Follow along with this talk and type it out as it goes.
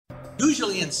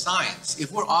Usually in science,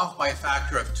 if we're off by a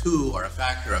factor of 2 or a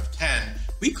factor of 10,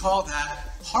 we call that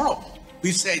horrible.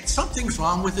 We say something's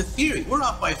wrong with the theory. We're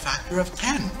off by a factor of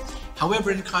 10.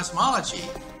 However, in cosmology,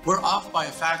 we're off by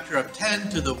a factor of 10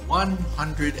 to the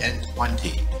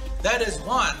 120. That is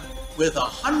 1 with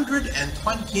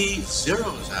 120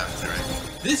 zeros after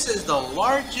it. This is the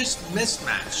largest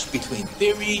mismatch between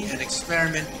theory and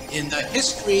experiment in the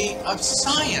history of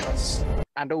science.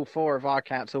 And all 4 of our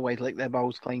cats always lick their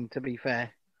bowls clean, to be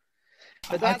fair.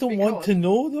 But I don't want to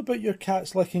know about your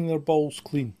cats licking their balls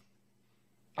clean.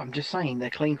 I'm just saying, they're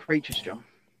clean creatures, John.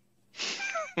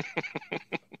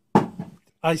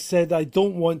 I said I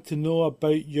don't want to know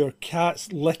about your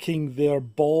cats licking their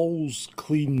balls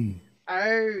clean.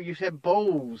 Oh, you said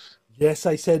balls. Yes,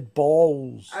 I said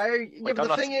balls. Oh, yeah, but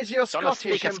the thing is, you're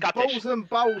Scottish, and balls and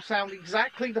bowls sound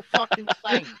exactly the fucking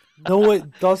same. No,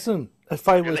 it doesn't. If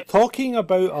I was talking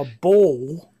about a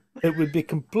bowl, it would be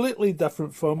completely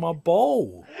different from a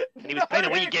ball. He was playing a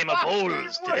wee game of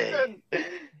bowls today.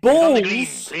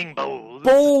 Bowls, clean bowls.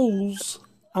 Bowls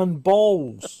and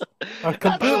balls are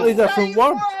completely different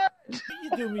words. What are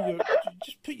you doing with your...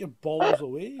 Just put your balls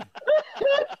away.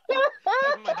 My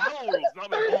bowls, not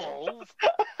my balls.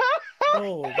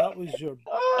 No, that was your...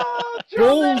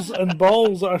 Bowls and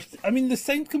balls are... I mean, they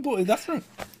sound completely different.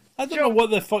 I don't know what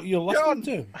the fuck you're listening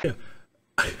to.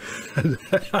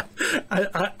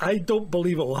 I don't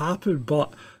believe it will happen,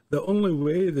 but the only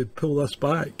way they pull this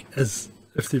back is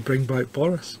if they bring back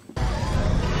Boris.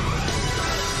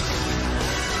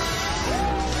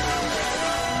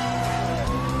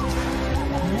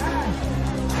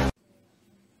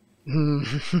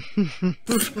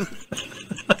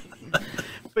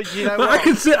 But you know But what? I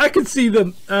could see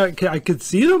them. I could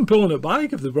see them pulling it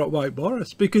back if they brought back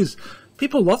Boris, because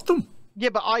people loved him. Yeah,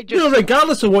 but I just... You know,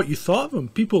 regardless of what you thought of him,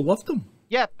 people loved him.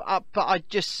 Yeah, but I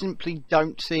just simply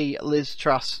don't see Liz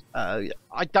Truss. I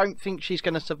don't think she's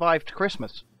going to survive to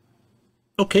Christmas.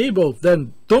 Okay, well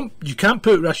then you can't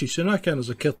put Rishi Sunak in as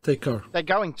a caretaker. They're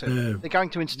going to. They're going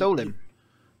to install him.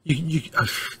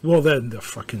 Well then they're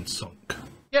fucking sunk.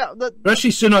 Yeah,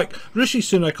 Rishi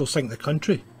Sunak will sink the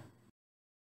country.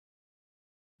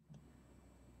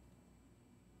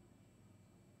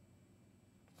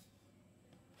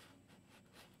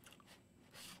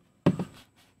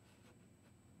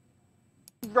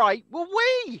 right. Well,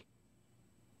 we.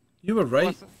 You were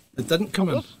right. It didn't come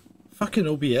in. Fucking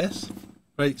OBS.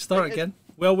 Right, start again.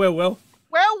 Well. Well.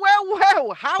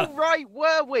 How right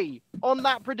were we on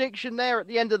that prediction there at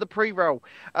the end of the pre-roll?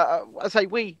 I say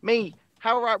we, me.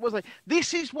 How right was I?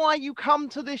 This is why you come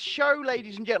to this show,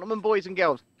 ladies and gentlemen, boys and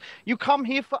girls. You come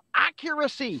here for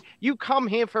accuracy. You come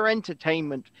here for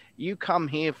entertainment. You come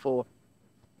here for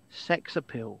sex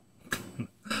appeal.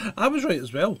 I was right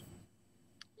as well.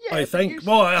 Yeah, I think.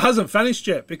 Well, it hasn't finished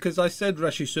yet because I said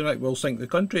Rishi Sunak will sink the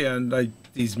country, and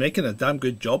he's making a damn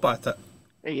good job at it.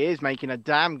 He is making a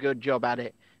damn good job at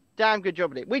it. Damn good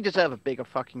job at it. We deserve a bigger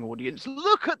fucking audience.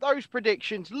 Look at those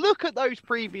predictions. Look at those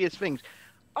previous things.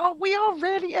 Oh, we are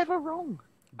rarely ever wrong.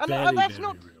 And that's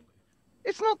not... Rarely.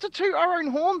 It's not to toot our own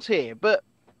horns here, but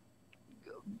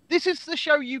this is the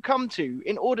show you come to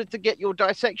in order to get your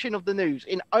dissection of the news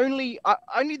in only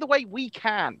the way we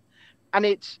can. And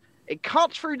it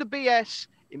cuts through the BS.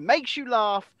 It makes you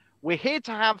laugh. We're here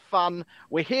to have fun.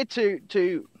 We're here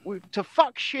to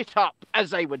fuck shit up, as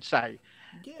they would say.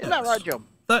 Yes. Isn't that right, John?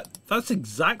 That's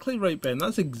exactly right, Ben.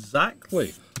 That's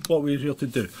exactly what we're here to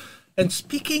do. And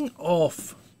speaking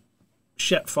of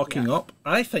shit fucking up,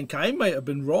 I think I might have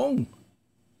been wrong.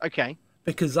 Okay.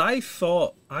 Because I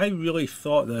really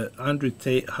thought that Andrew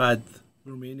Tate had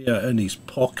Romania in his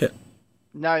pocket.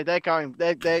 No, they're trying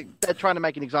to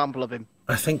make an example of him.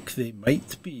 I think they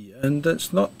might be, and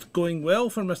it's not going well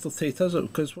for Mr. Tate, is it?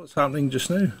 Because what's happening just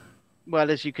now? Well,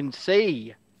 as you can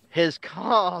see, his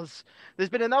cars. There's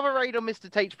been another raid on Mr.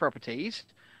 Tate's properties,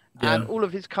 and all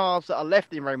of his cars that are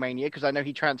left in Romania, because I know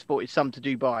he transported some to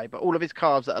Dubai, but all of his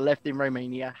cars that are left in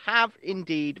Romania have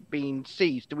indeed been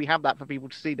seized. Do we have that for people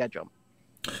to see there, John?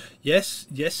 Yes,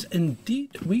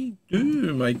 indeed we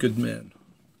do, my good man.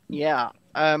 Yeah.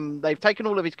 They've taken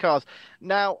all of his cars.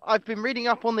 Now, I've been reading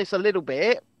up on this a little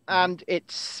bit, and it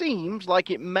seems like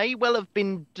it may well have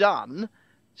been done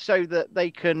so that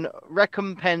they can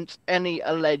recompense any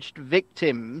alleged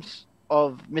victims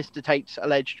of Mr. Tate's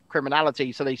alleged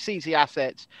criminality. So they seize the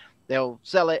assets, they'll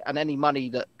sell it, and any money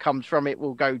that comes from it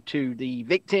will go to the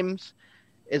victims,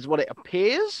 is what it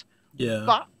appears. Yeah.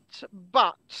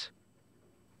 But...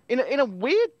 In a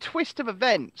weird twist of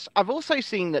events, I've also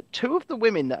seen that two of the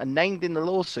women that are named in the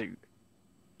lawsuit,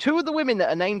 two of the women that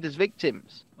are named as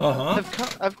victims,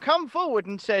 have come forward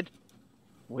and said,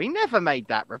 We never made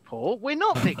that report. We're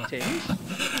not victims.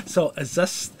 So is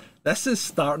this is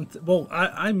starting to, well,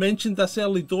 I mentioned this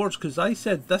early doors because I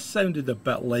said this sounded a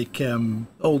bit like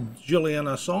old Julian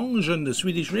Assange and the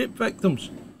Swedish rape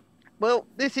victims. Well,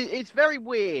 it's very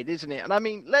weird, isn't it? And I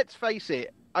mean, let's face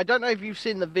it. I don't know if you've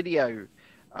seen the video.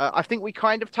 I think we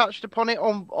kind of touched upon it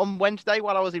on Wednesday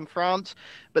while I was in France,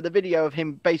 but the video of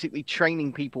him basically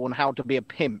training people on how to be a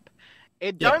pimp.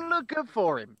 It don't look good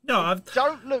for him. No,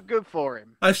 don't look good for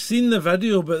him. I've seen the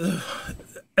video, but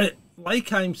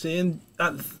like I'm saying,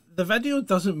 the video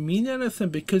doesn't mean anything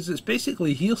because it's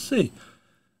basically hearsay.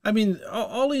 I mean,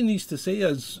 all he needs to say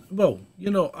is, well, you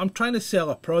know, I'm trying to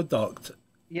sell a product.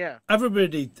 Yeah.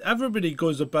 Everybody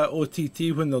goes about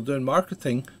OTT when they're doing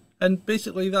marketing, and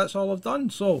basically that's all I've done.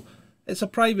 So it's a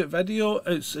private video.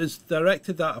 It's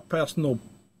directed at a personal,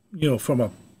 you know, from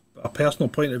a personal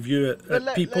point of view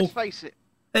at people. Let's face it.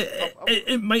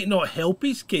 It might not help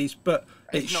his case, but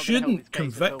it shouldn't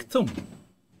convict him.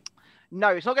 No,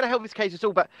 it's not going to help his case at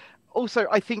all. But also,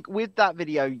 I think with that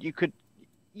video,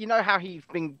 you know how he's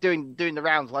been doing the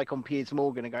rounds like on Piers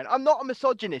Morgan and going, I'm not a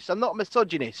misogynist,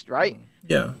 right?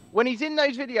 Yeah. When he's in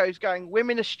those videos going,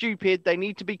 women are stupid, they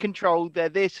need to be controlled, they're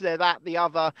this, they're that, the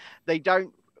other, they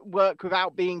don't work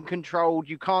without being controlled,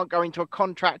 you can't go into a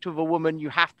contract with a woman, you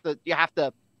have to,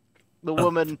 the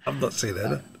woman... I'm not saying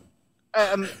that.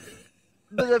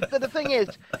 But the thing is,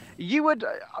 you would...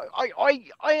 I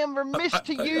am remiss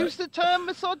to use the term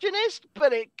misogynist,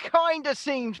 but it kind of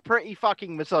seems pretty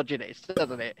fucking misogynist,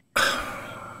 doesn't it?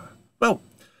 Well,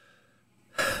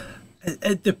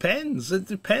 it depends. It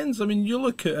depends. I mean, you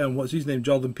look at, what's his name,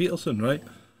 Jordan Peterson, right?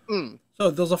 Mm. So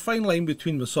there's a fine line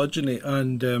between misogyny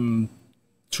and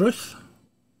truth.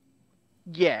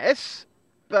 Yes,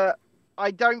 but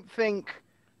I don't think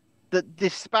that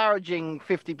disparaging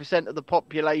 50% of the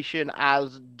population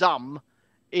as dumb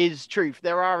is truth.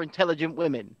 There are intelligent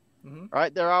women,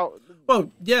 right? There are...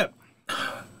 Well, yeah.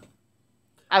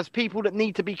 As people that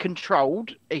need to be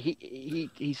controlled,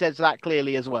 he says that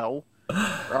clearly as well,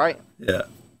 right? Yeah.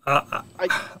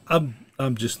 I'm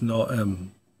just not...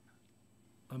 I'm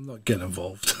not getting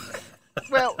involved.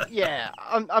 Well, yeah.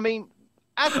 I mean,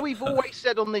 as we've always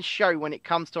said on this show when it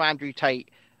comes to Andrew Tate,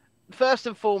 first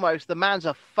and foremost, the man's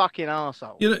a fucking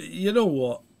arsehole. You know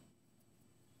what?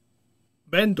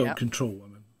 Men don't control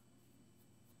women.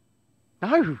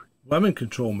 No. Women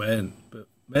control men, but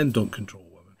men don't control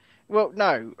women. Well,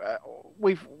 no.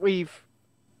 We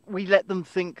let them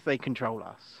think they control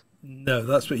us. No,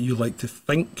 that's what you like to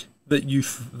think that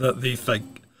they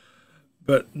think.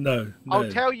 But no.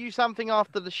 I'll tell you something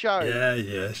after the show.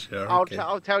 Yeah, sure. Okay.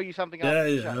 I'll tell you something after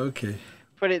the show. Yeah, okay.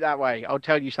 Put it that way. I'll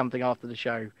tell you something after the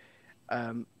show.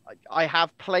 I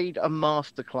have played a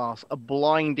masterclass, a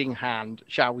blinding hand,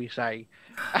 shall we say,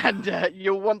 and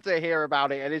you'll want to hear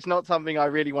about it, and it's not something I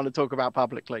really want to talk about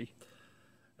publicly.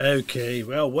 Okay,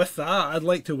 well, with that, I'd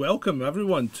like to welcome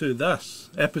everyone to this,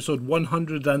 episode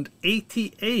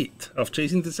 188 of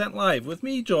Chasing Descent Live, with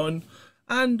me, John,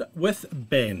 and with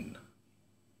Ben.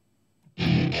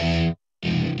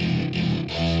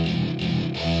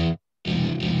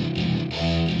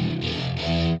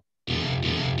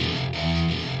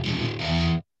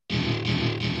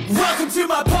 Welcome to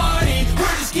my party,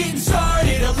 we're just getting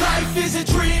started. A life is a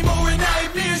dream or a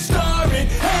nightmare starring.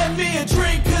 Hand me a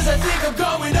drink cause I think I'm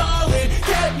going all in.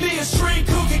 Get me a shrink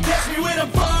who can catch me when I'm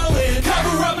falling.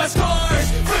 Cover up my scars,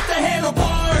 flip the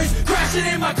handlebars. Crashing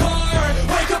in my car,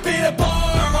 wake up in a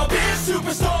bar. I'll be a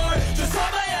superstar, just on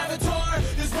my avatar.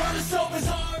 This world is so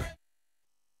bizarre.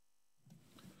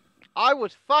 I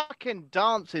was fucking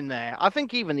dancing there. I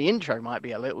think even the intro might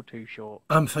be a little too short.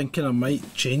 I'm thinking I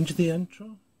might change the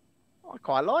intro. I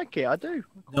quite like it, I do.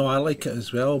 No, I like it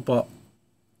as well, but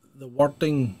the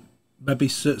wording maybe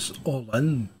suits all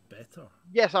in better.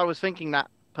 Yes, I was thinking that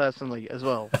personally as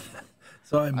well.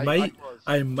 So I might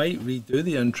redo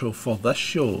the intro for this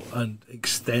show and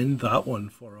extend that one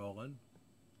for all in.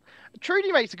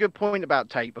 Trudy makes a good point about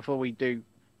Tate before we do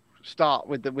start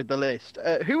with the list.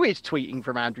 Who is tweeting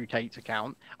from Andrew Tate's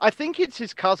account? I think it's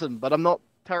his cousin, but I'm not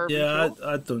terribly sure.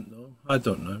 I don't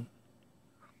know.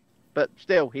 But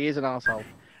still, he is an arsehole.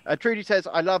 Trudy says,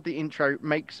 I love the intro,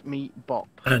 makes me bop.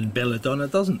 And Belladonna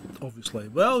doesn't, obviously.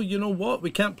 Well, you know what? We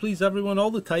can't please everyone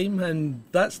all the time, and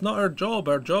that's not our job.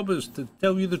 Our job is to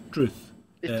tell you the truth.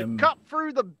 It's to cut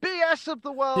through the BS of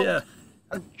the world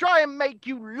and try and make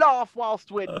you laugh whilst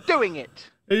we're doing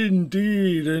it.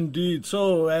 Indeed.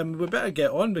 So we better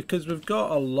get on because we've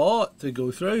got a lot to go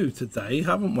through today,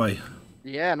 haven't we?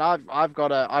 Yeah, and I've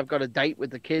got a date with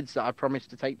the kids that I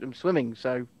promised to take them swimming,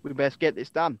 so we best get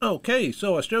this done. Okay,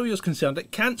 so Australia's concerned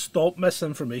it can't stop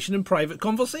misinformation in private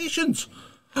conversations.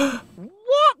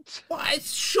 What? Well,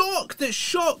 it's shocked. It's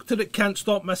shocked that it can't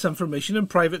stop misinformation in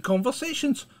private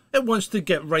conversations. It wants to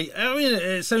get right. I mean,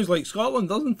 it sounds like Scotland,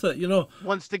 doesn't it? You know,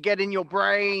 Wants to get in your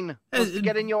brain. Wants to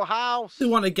get in your house. they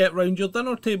want to get round your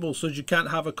dinner table so you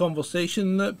can't have a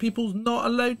conversation that people's not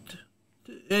allowed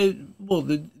to. Well,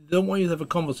 they don't want you to have a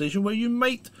conversation where you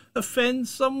might offend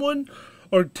someone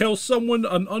or tell someone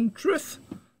an untruth.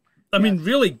 I mean,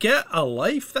 really, get a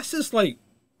life. This is like,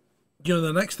 you know,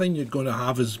 the next thing you're going to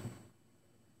have is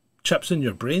chips in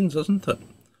your brains, isn't it?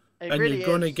 It And really you're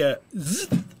going to is.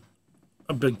 get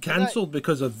been cancelled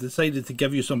because I've decided to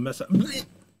give you some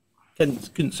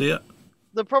couldn't say it.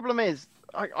 The problem is,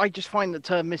 I just find the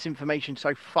term misinformation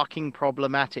so fucking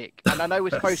problematic. And I know we're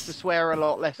supposed to swear a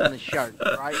lot less on the show,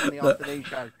 right? On the afternoon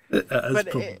show. It is But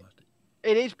problematic.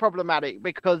 It is problematic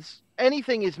because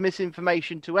anything is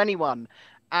misinformation to anyone.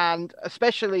 And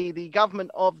especially the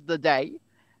government of the day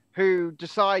who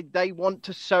decide they want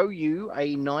to sew you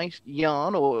a nice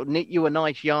yarn or knit you a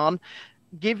nice yarn,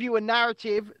 give you a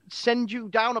narrative, send you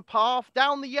down a path,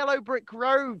 down the yellow brick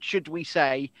road, should we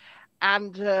say,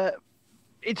 and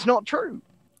it's not true.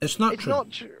 It's not It's true. not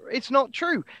true. It's not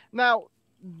true. Now,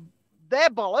 their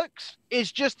bollocks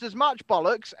is just as much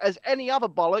bollocks as any other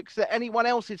bollocks that anyone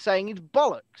else is saying is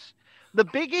bollocks. The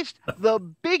biggest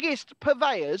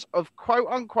purveyors of quote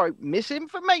unquote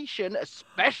misinformation,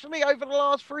 especially over the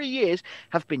last 3 years,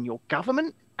 have been your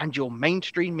government and your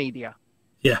mainstream media.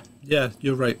 Yeah,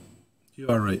 you're right. You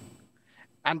are right.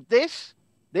 And this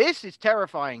is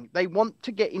terrifying. They want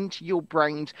to get into your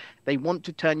brains. They want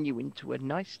to turn you into a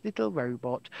nice little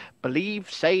robot.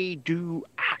 Believe, say, do,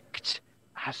 act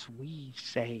as we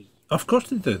say. Of course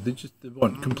they do. They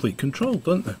want complete control,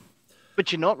 don't they?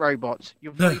 But you're not robots.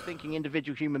 You're free-thinking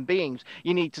individual human beings.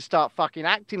 You need to start fucking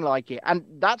acting like it. And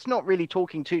that's not really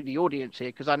talking to the audience here,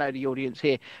 because I know the audience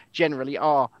here generally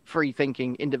are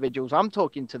free-thinking individuals. I'm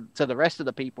talking to the rest of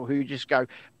the people who just go,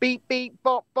 beep, beep,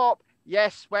 bop, bop.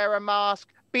 Yes, wear a mask.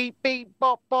 Beep, beep,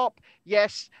 bop, bop.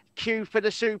 Yes, queue for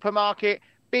the supermarket.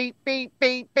 Beep, beep,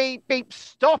 beep, beep, beep.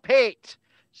 Stop it.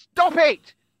 Stop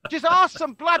it. Just ask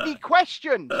some bloody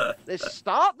questions. Let's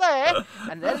start there,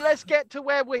 and then let's get to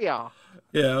where we are.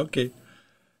 Yeah, okay.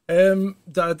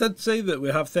 I did say that we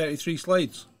have 33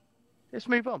 slides. Let's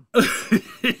move on.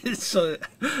 So,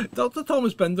 Dr.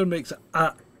 Thomas Binder makes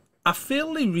a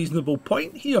fairly reasonable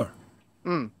point here.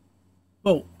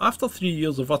 Well, after 3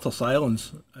 years of utter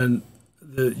silence, and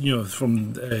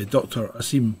from Dr.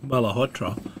 Asim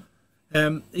Malhotra,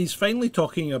 he's finally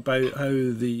talking about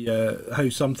how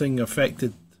something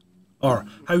affected, or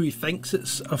how he thinks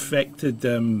it's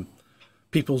affected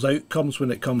people's outcomes when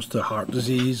it comes to heart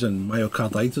disease and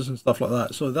myocarditis and stuff like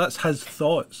that. So that's his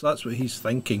thoughts. That's what he's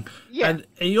thinking. Yeah. And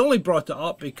he only brought it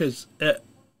up because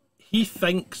he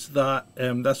thinks that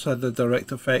this had a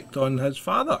direct effect on his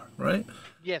father, right?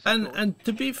 Yes. of course. And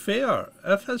to be fair,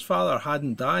 if his father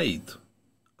hadn't died,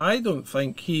 I don't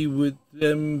think he would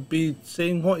be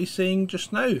saying what he's saying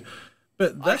just now.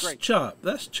 But I this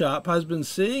agree. chap has been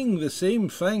saying the same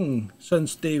thing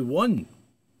since day one.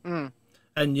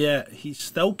 And yet he's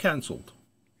still cancelled.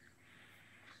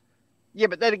 Yeah,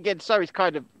 but then again, so is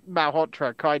kind of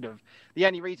Malhotra, kind of. The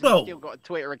only reason Well- he's still got a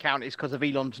Twitter account is because of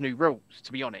Elon's new rules,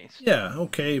 to be honest. Yeah,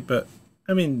 okay, but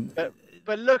I mean,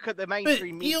 But look at the but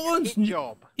mainstream media Elon's hit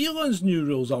job. Elon's new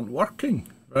rules aren't working,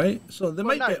 right? So they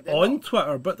Well, might no, be they're on not.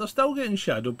 Twitter, but they're still getting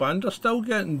shadow banned. They're still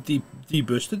getting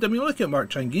deboosted. I mean, look at Mark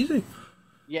Changizi.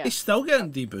 Yeah. He's still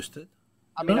getting deboosted.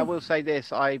 I mean, I No. will say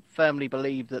this. I firmly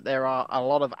believe that there are a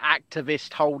lot of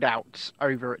activist holdouts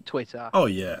over at Twitter. Oh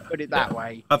yeah, Put it that yeah,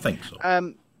 way. I think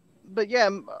so. But yeah,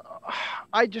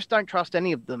 I just don't trust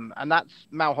any of them, and that's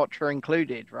Malhotra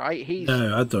included, right?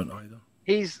 No, I don't either.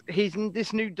 He's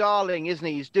this new darling, isn't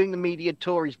he? He's doing the media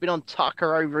tour. He's been on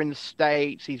Tucker over in the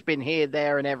States. He's been here,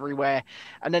 there, and everywhere.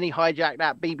 And then he hijacked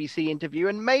that BBC interview.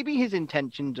 And maybe his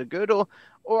intentions are good, or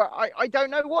I don't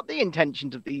know what the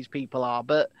intentions of these people are.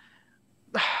 But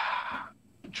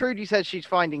Trudy says she's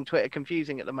finding Twitter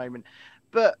confusing at the moment.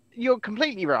 But you're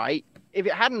completely right. If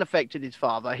it hadn't affected his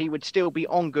father, he would still be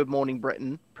on Good Morning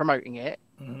Britain promoting it,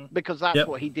 because that's Yep.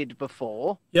 what he did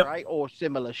before, Yep. right? Or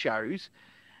similar shows.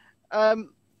 I'm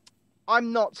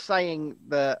not saying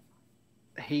that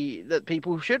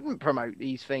people shouldn't promote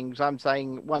these things. I'm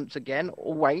saying, once again,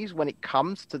 always when it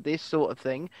comes to this sort of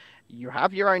thing, You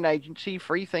have your own agency,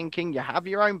 free thinking, you have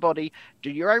your own body, do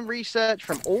your own research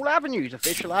from all avenues,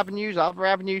 official avenues, other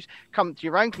avenues, come to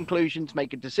your own conclusions,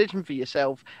 make a decision for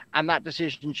yourself, and that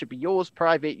decision should be yours,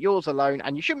 private, yours alone,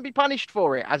 and you shouldn't be punished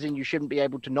for it, as in you shouldn't be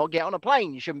able to not get on a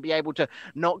plane, you shouldn't be able to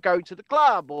not go to the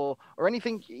club or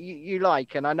anything you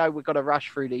like. And I know we've got to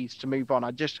rush through these to move on.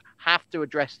 I just have to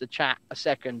address the chat a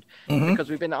second, because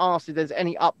we've been asked if there's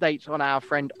any updates on our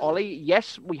friend Ollie.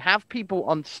 Yes, we have people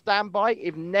on standby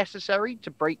if necessary to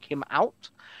break him out,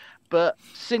 but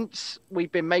since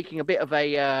we've been making a bit of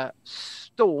a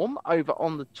storm over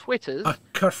on the Twitters, a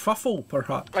kerfuffle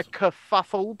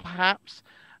perhaps,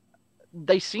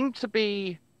 they seem to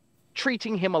be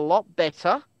treating him a lot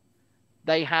better.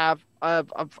 They have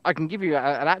I can give you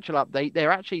an actual update.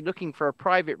 They're actually looking for a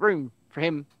private room for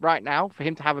him right now, for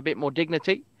him to have a bit more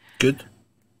dignity. Good.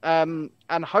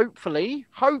 And hopefully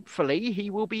he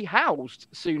will be housed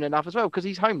soon enough as well, because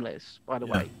he's homeless, by the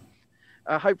way.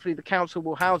 Hopefully the council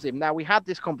will house him. Now, we had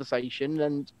this conversation,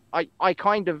 and I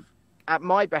kind of, at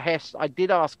my behest, I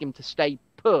did ask him to stay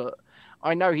put.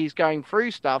 I know he's going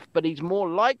through stuff, but he's more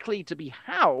likely to be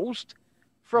housed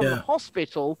from the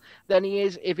hospital than he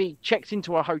is if he checks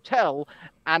into a hotel,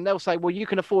 and they'll say, well, you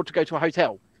can afford to go to a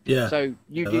hotel. Yeah. So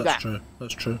you do that.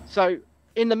 That's true. So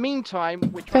in the meantime,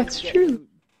 we're trying to get him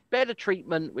better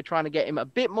treatment. We're trying to get him a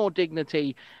bit more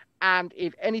dignity. And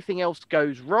if anything else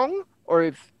goes wrong, or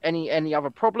if any other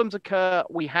problems occur,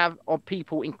 we have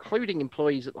people, including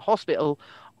employees at the hospital,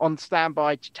 on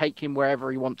standby to take him wherever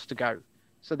he wants to go.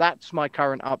 So that's my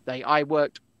current update. I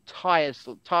worked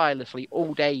tirelessly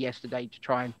all day yesterday to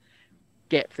try and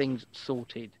get things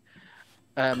sorted.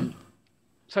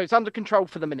 So it's under control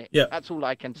for the minute. Yeah. That's all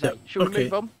I can say. Shall we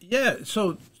move on? Yeah.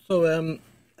 So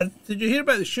did you hear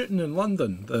about the shooting in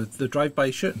London, the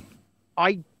drive-by shooting?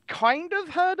 I kind of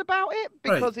heard about it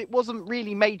because it wasn't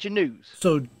really major news.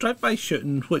 So drive-by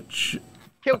shooting, which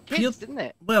killed kids, didn't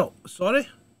it? Well, sorry?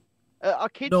 Are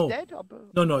kids dead?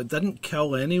 No, it didn't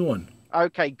kill anyone.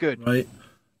 Okay, good. Right.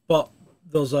 But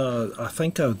there's I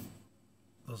think there's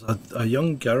a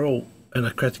young girl in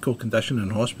a critical condition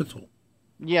in hospital.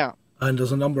 Yeah. And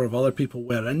there's a number of other people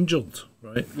were injured,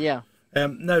 right? Yeah.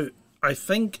 Now, I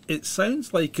think it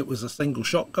sounds like it was a single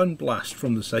shotgun blast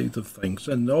from the side of things,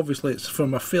 and obviously it's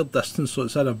from a fair distance, so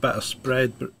it's had a bit of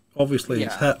spread, but obviously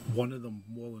it's hit one of them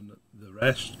more than the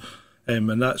rest, and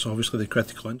that's obviously the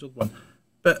critical injured one.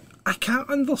 But I can't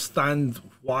understand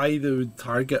why they would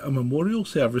target a memorial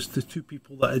service to two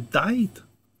people that had died.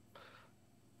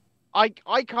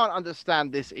 I can't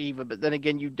understand this either, but then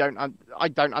again, I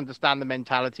don't understand the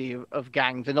mentality of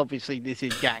gangs, and obviously this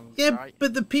is gangs. Yeah, right?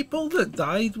 But the people that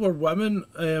died were women,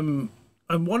 and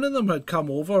one of them had come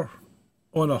over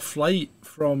on a flight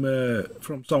from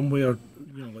somewhere,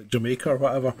 like Jamaica or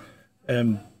whatever,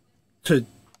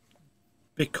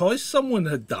 because someone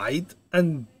had died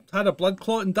and had a blood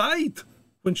clot and died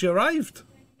when she arrived.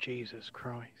 Jesus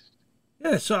Christ.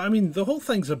 Yeah, so I mean, the whole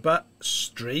thing's a bit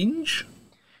strange.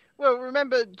 Well, do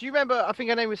you remember, I think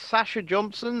her name was Sasha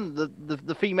Johnson,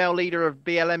 the female leader of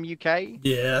BLM UK?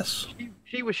 Yes.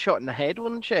 She was shot in the head,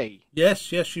 wasn't she? Yes,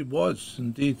 she was,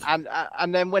 indeed.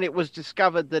 And then when it was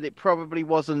discovered that it probably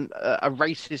wasn't a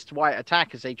racist white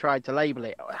attack, as they tried to label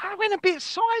it, it went a bit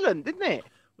silent, didn't it?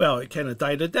 Well, it kind of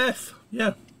died a death,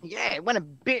 yeah. Yeah, it went a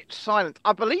bit silent.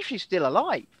 I believe she's still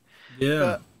alive. Yeah.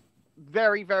 But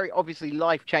very, very obviously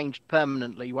life changed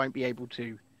permanently, won't be able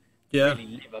to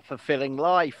really live a fulfilling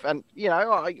life. And,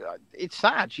 it's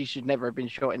sad. She should never have been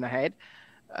shot in the head.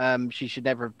 She should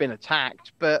never have been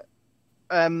attacked. But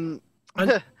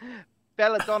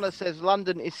Belladonna says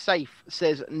London is safe,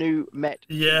 says New Met.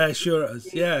 Yeah, sure it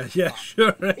is. Yeah,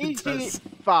 sure it is. Is it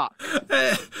fuck?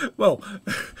 Well,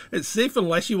 it's safe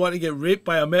unless you want to get raped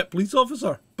by a Met police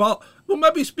officer. But we'll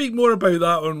maybe speak more about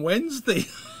that on Wednesday.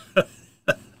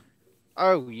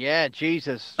 Oh, yeah,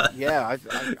 Jesus. Yeah.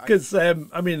 Because,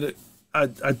 it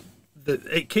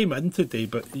came in today,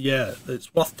 but yeah,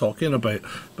 it's worth talking about.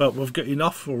 But we've got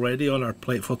enough already on our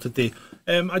plate for today.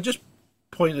 I just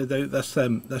pointed out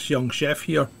this young chef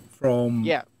here from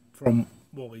he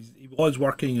was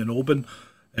working in Oban,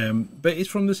 but he's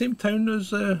from the same town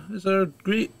as our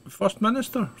great First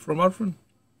Minister from Irvine.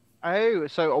 Oh,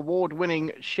 so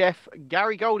award-winning chef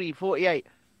Gary Goldie, 48,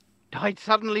 died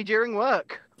suddenly during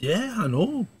work. Yeah, I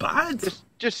know. Bad.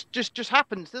 Just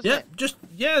happens, doesn't it? Just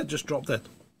dropped dead.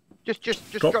 Just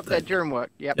dropped dead during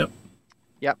work. Yep.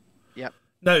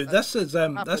 Now this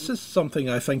is something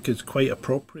I think is quite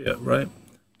appropriate, right?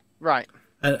 Right.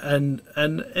 And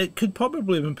it could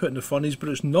probably have been put in the funnies, but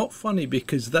it's not funny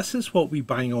because this is what we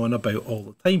bang on about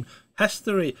all the time.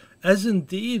 History is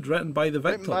indeed written by the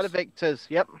victors. Written by the victors,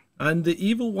 yep. And the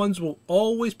evil ones will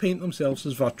always paint themselves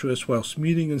as virtuous while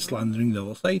smearing and slandering the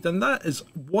other side. And that is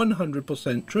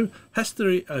 100% true.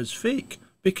 History is fake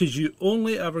because you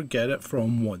only ever get it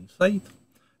from one side.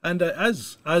 And it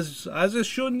is, as is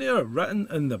shown there, written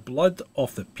in the blood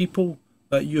of the people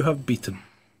that you have beaten.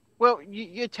 Well,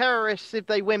 your terrorists, if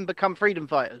they win, become freedom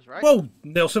fighters, right? Well,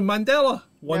 Nelson Mandela.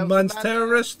 One man's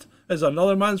terrorist is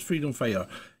another man's freedom fighter.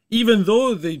 Even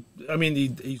though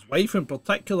his wife in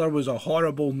particular was a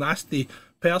horrible, nasty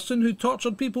person who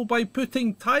tortured people by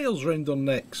putting tyres round their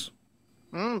necks.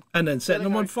 And then setting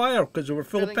them on fire because they were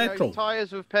full of petrol.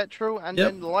 Tyres with petrol and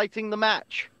then lighting the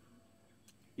match.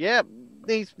 Yeah,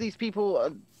 these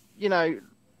people,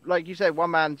 like you said,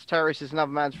 one man's terrorist is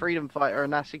another man's freedom fighter,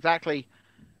 and that's exactly...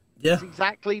 Yeah. It's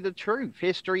exactly the truth.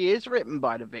 History is written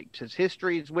by the victors.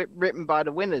 History is written by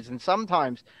the winners. And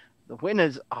sometimes the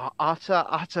winners are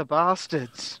utter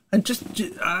bastards. And just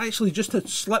to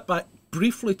slip back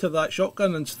briefly to that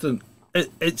shotgun incident,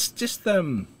 it's just...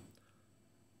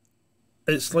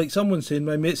 It's like someone saying,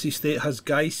 my mate's estate has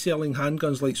guys selling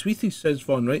handguns like sweeties, says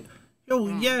Vaughn, right?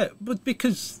 Yeah, but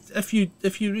because if you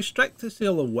restrict the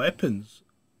sale of weapons,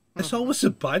 it's always the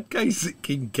bad guys that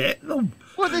can get them.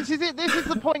 Well, this is it. This is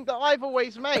the point that I've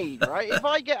always made, right? If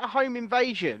I get a home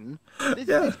invasion, this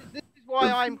is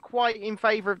why I'm quite in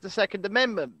favour of the Second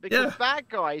Amendment, because bad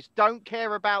guys don't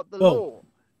care about the law.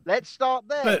 Let's start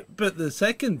there. But the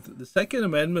second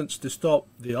amendment's to stop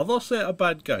the other set of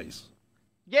bad guys.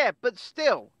 Yeah, but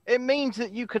still, it means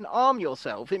that you can arm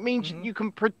yourself. It means you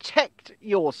can protect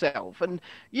yourself. And,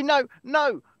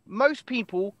 no, most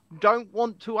people don't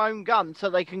want to own guns so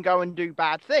they can go and do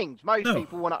bad things. Most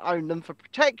people want to own them for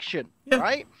protection,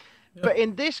 right? Yeah. But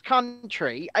in this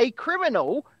country, a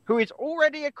criminal who is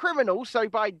already a criminal, so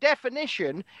by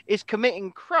definition is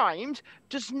committing crimes,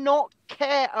 does not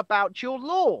care about your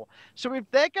law. So if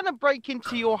they're going to break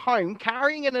into your home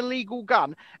carrying an illegal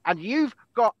gun and you've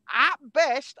got, at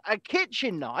best, a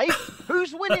kitchen knife,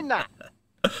 who's winning that?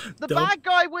 The bad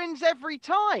guy wins every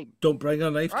time. Don't bring a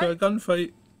knife to a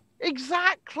gunfight.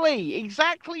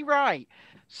 Exactly right.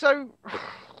 So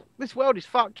this world is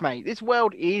fucked, mate. This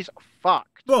world is fucked.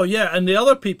 Well, yeah, and the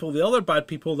other bad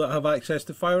people that have access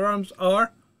to firearms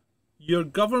are your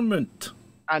government.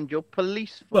 And your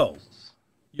police Well, force.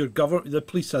 the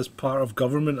police is part of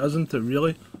government, isn't it,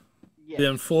 really? Yes. The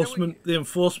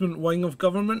enforcement wing of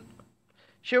government.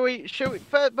 Shall we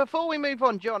before we move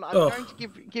on, John, I'm going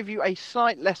to give you a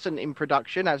slight lesson in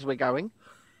production as we're going.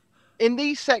 In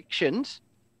these sections,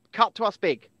 cut to us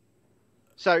big.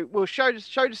 So we'll show the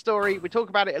story, we talk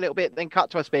about it a little bit, then cut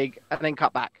to us big, and then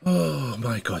cut back. Oh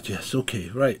my God, yes.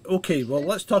 Okay, right. Okay, well,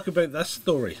 let's talk about this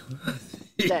story.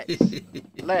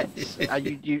 Let's.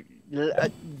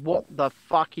 What the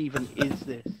fuck even is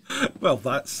this? Well,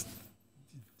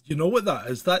 you know what that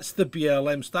is? That's the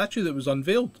BLM statue that was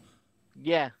unveiled.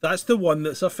 Yeah. That's the one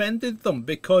that's offended them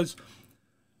because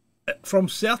from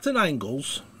certain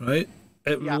angles, right,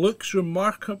 it looks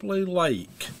remarkably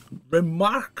like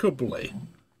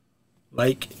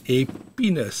a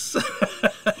penis.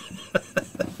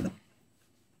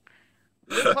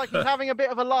 Looks like he's having a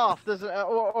bit of a laugh, doesn't it?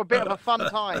 Or a bit of a fun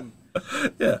time.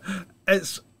 Yeah,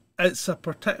 it's a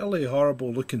particularly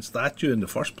horrible looking statue in the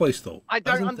first place, though. I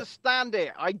don't understand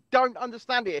it. I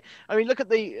mean, look at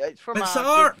it's from it's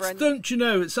art, don't you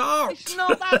know? It's art. It's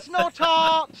not. That's not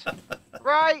art,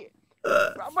 right?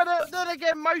 But then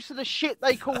again, most of the shit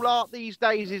they call art these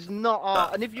days is not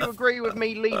art. And if you agree with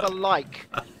me, leave a like.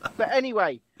 But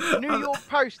anyway, New York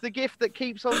Post, the gift that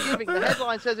keeps on giving. The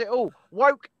headline says it all.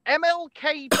 Woke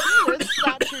MLK penis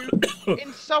statue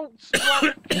insults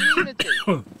black community.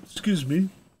 Excuse me.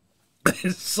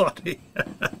 Sorry.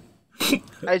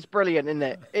 It's brilliant, isn't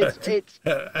it?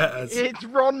 It's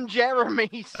Ron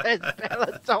Jeremy, says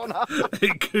Belladonna.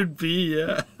 It could be,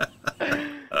 yeah.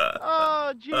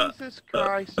 Oh, Jesus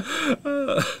Christ.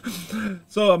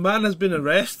 So a man has been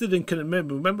arrested and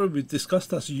remember we discussed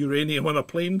this uranium on a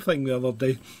plane thing the other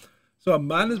day. So a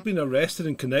man has been arrested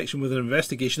in connection with an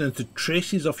investigation into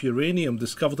traces of uranium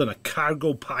discovered in a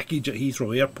cargo package at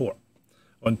Heathrow Airport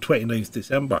on 29th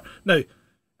December. Now,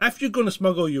 if you're going to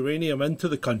smuggle uranium into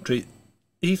the country,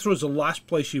 Heathrow's the last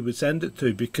place you would send it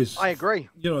to because... I agree.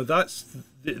 You know,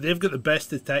 they've got the best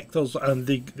detectors and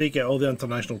they get all the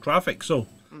international traffic. So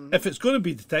if it's going to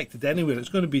be detected anywhere, it's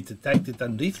going to be detected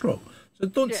in Heathrow. So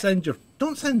don't send your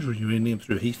uranium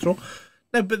through Heathrow.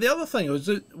 Now, but the other thing was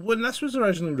that when this was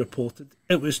originally reported,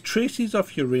 it was traces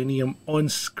of uranium on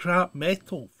scrap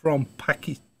metal from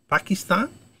Pakistan.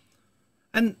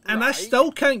 And I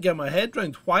still can't get my head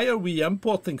round why are we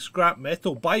importing scrap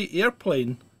metal by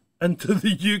airplane into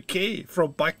the UK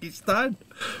from Pakistan?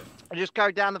 Just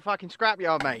go down the fucking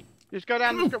scrapyard, mate. Just go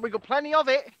down the scrap. We've got plenty of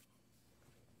it.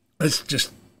 It's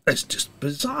just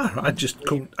bizarre.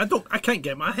 I can't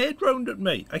get my head round it,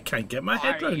 mate. I can't get my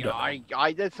head round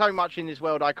it. There's so much in this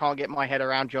world I can't get my head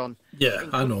around, John. Yeah,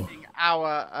 I know.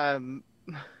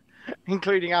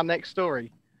 Including our next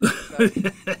story.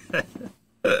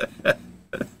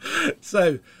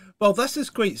 So, well, this is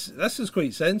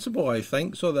quite sensible, I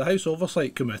think. So the House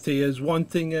Oversight Committee is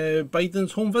wanting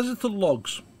Biden's home visitor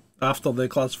logs after the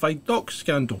classified docs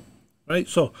scandal, right?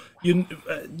 So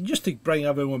just to bring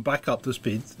everyone back up to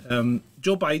speed,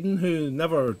 Joe Biden, who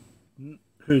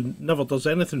never does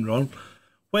anything wrong,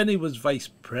 when he was vice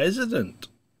president,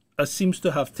 seems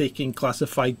to have taken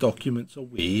classified documents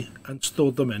away and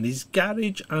stored them in his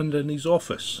garage and in his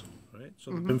office, right? So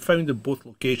they've been found in both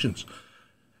locations.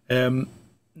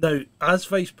 Now, as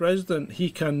vice president, he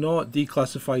cannot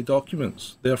declassify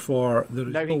documents. Therefore, there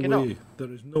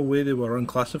is no way they were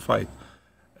unclassified.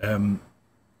 On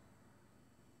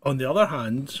the other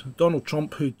hand, Donald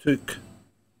Trump, who took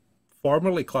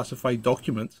formerly classified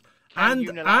documents and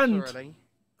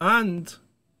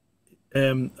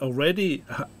already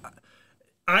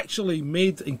actually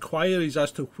made inquiries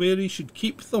as to where he should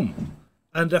keep them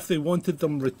and if they wanted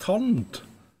them returned.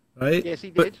 Right? Yes, he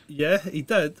did. Yeah, he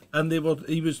did, and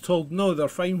he was told, no, they're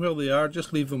fine where they are.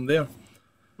 Just leave them there.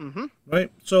 Mm-hmm.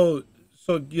 Right. So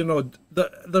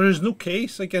there is no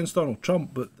case against Donald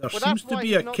Trump, but there seems to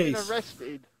be a case.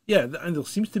 Yeah, and there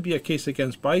seems to be a case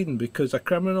against Biden because a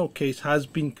criminal case has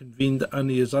been convened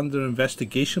and he is under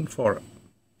investigation for it.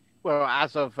 Well,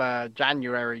 as of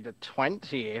January the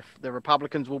 20th, the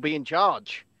Republicans will be in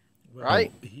charge,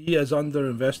 right? He is under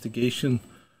investigation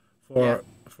for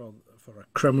a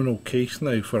criminal case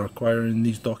now for acquiring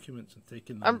these documents and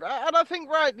taking them. And I think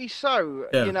rightly so.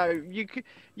 Yeah. You know,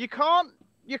 you can't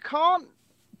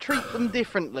treat them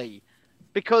differently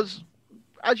because,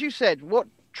 as you said, what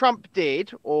Trump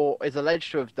did or is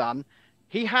alleged to have done,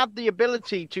 he had the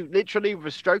ability to literally, with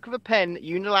a stroke of a pen,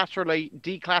 unilaterally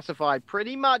declassify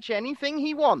pretty much anything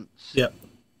he wants. Yeah.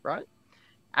 Right.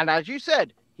 And as you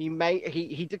said,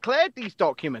 he declared these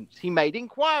documents. He made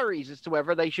inquiries as to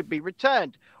whether they should be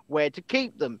returned, where to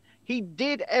keep them. He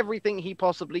did everything he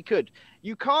possibly could.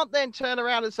 You can't then turn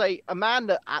around and say a man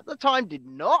that at the time did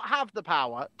not have the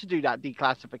power to do that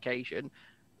declassification,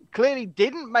 clearly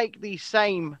didn't make these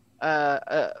same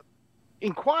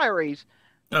inquiries,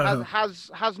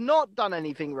 has not done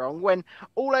anything wrong, when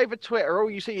all over Twitter all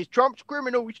you see is Trump's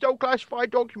criminal, he stole classified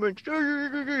documents.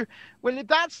 Well, if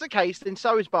that's the case, then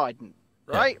so is Biden.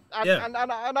 Right? Yeah.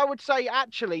 And I would say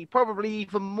actually probably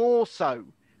even more so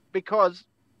because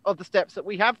of the steps that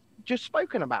we have just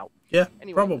spoken about. Yeah,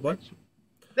 anyway, probably.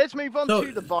 Let's move on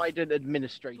to the Biden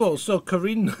administration. Well, so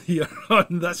Karine here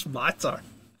on this matter,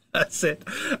 I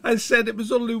said it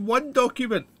was only one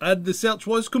document and the search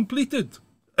was completed.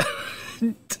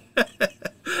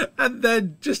 And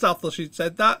then just after she'd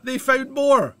said that, they found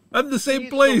more in the same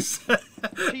place.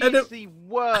 She is the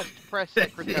worst press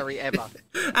secretary ever.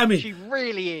 I mean, she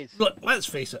really is. Look, let's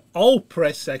face it, all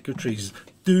press secretaries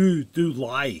do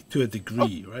lie to a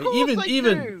degree, right?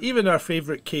 Even our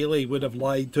favourite Kayleigh would have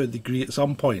lied to a degree at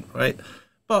some point, right?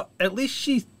 But at least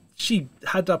she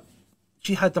had a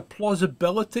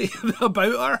plausibility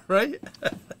about her, right?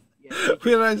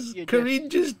 Whereas Karine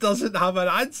just doesn't have an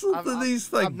answer to these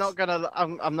things. I'm not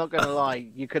gonna lie.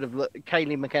 You could have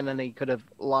Kayleigh McEnany could have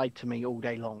lied to me all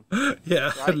day long.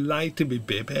 Yeah, right? Lie to me,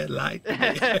 baby, lie to me.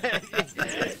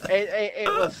 it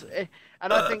was,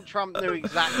 and I think Trump knew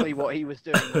exactly what he was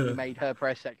doing when he made her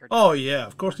press secretary. Oh yeah,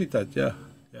 of course he did. Yeah.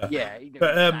 Yeah, he knew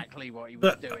exactly what he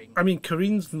was doing. I mean,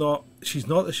 Karine's not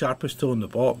the sharpest toe in the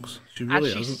box. She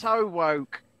really isn't. And she's so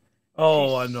woke.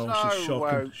 Oh, I know. She's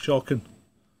shocking.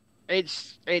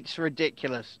 It's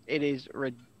ridiculous. It is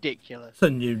ridiculous. It's a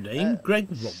new name, Greg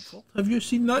Rumford. Have you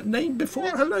seen that name before?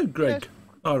 Yes, Hello, Greg. Yes.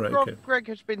 All right, okay. Greg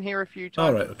has been here a few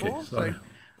times before, sorry. So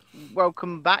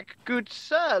welcome back, good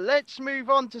sir. Let's move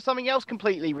on to something else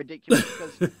completely ridiculous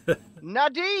because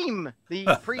Nadeem, the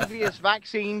previous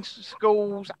vaccines,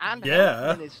 schools, and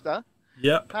health minister,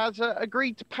 has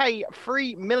agreed to pay a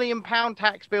 £3 million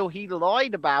tax bill he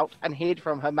lied about and hid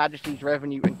from Her Majesty's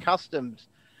Revenue and Customs.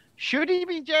 Should he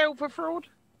be jailed for fraud?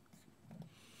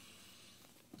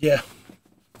 Yeah.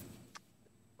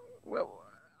 Well,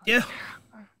 yeah.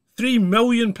 £3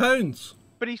 million.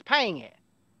 But he's paying it.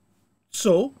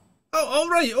 So? Oh, all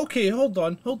right. Okay. Hold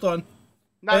on. Hold on.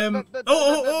 Hold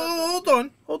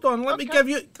on. Let me give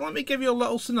you a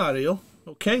little scenario.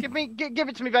 Okay. Give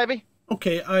it to me, baby.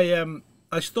 Okay.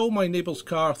 I stole my neighbour's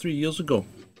car 3 years ago.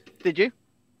 Did you?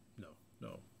 No.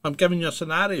 I'm giving you a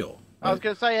scenario. I was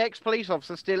going to say ex-police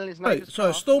officer stealing his neighbour's Right, so I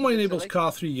car. stole my Bit neighbour's silly.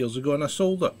 car 3 years ago and I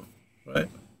sold it, right?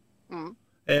 Mm.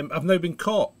 I've now been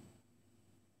caught,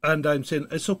 and I'm saying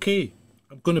it's okay.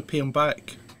 I'm going to pay him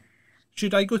back.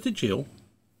 Should I go to jail?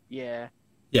 Yeah.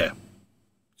 Yeah.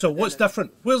 So what's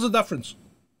different? Where's the difference?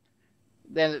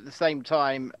 Then at the same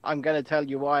time, I'm going to tell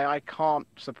you why I can't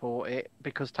support it,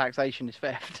 because taxation is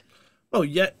theft. Well,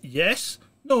 yeah, yes.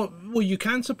 No, well, you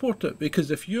can support it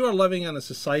because if you are living in a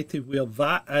society where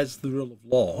that is the rule of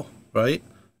law, right,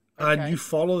 and Okay. you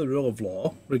follow the rule of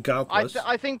law regardless.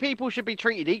 I think people should be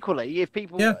treated equally. If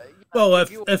people, Yeah. you know, Well,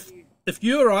 you- if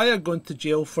you or I are going to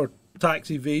jail for tax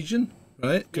evasion,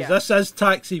 right? Because Yeah. this is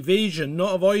tax evasion,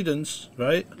 not avoidance,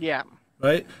 right? yeah,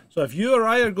 Right. So if you or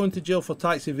I are going to jail for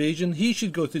tax evasion, he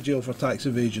should go to jail for tax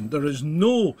evasion. There is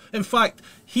no. In fact,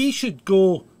 he should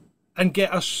go and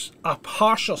get a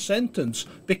harsher sentence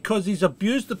because he's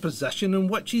abused the position in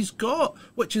which he's got,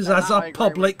 which is as I a agree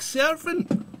public servant.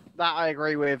 that I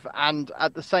agree with. And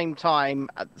at the same time,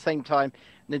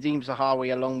 Nadeem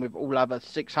Zahawi, along with all other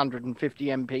 650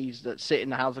 MPs that sit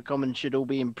in the House of Commons, should all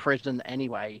be in prison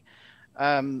anyway.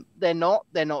 They're not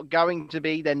going to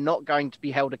be. They're not going to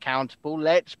be held accountable.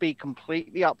 Let's be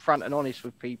completely upfront and honest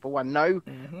with people. I know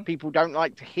people don't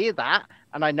like to hear that,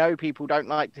 and I know people don't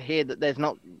like to hear that there's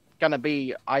not going to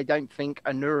be, I don't think,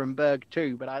 a Nuremberg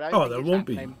too. But I don't. Oh, think there it's won't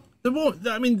be. happening. There won't.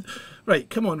 I mean, right?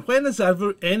 Come on. When has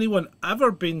anyone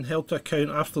ever been held to account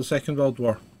after the Second World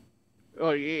War? Oh,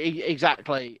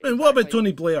 exactly. I mean, what about exactly.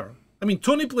 Tony Blair? I mean,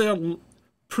 Tony Blair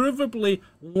provably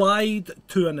lied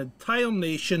to an entire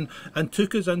nation and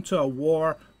took us into a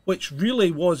war which really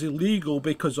was illegal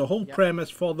because the whole premise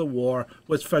for the war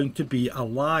was found to be a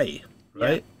lie,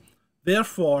 right?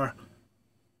 Therefore,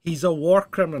 he's a war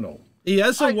criminal. He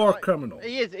is a war criminal.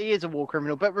 He is a war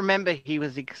criminal, but remember, he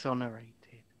was exonerated.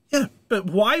 Yeah, but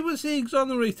why was he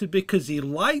exonerated? Because he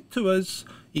lied to us,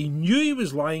 he knew he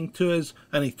was lying to us,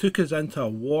 and he took us into a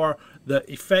war that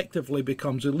effectively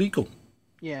becomes illegal.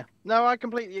 Yeah. No, I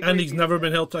completely agree. And with he's you. never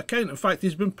been held to account. In fact,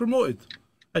 he's been promoted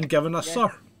and given a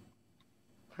sir.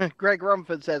 Greg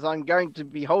Rumford says, I'm going to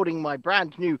be holding my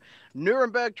brand new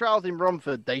Nuremberg trials in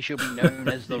Romford. They shall be known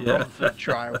as the Romford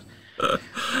trials.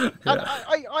 And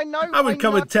I know. I would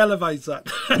come know, and televise that.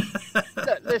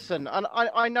 Look, listen, and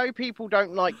I know people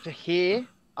don't like to hear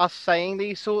us saying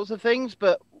these sorts of things,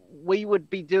 but we would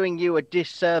be doing you a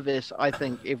disservice, I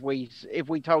think, if we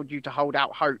told you to hold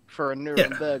out hope for a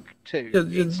Nuremberg too.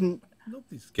 Yeah, It's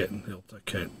nobody's getting held to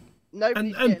account.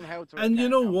 nobody's getting held to and you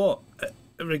account. know what?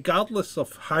 Regardless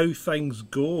of how things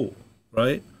go,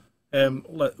 right?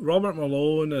 Like Robert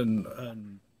Malone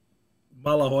and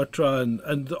Malhotra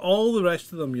and all the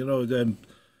rest of them, you know,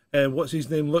 what's his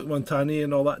name, Luke Montagny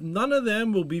and all that, none of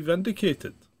them will be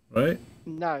vindicated, right?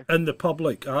 No. In the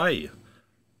public eye.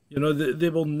 You know, they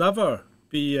will never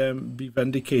be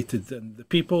vindicated, and the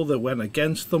people that went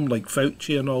against them, like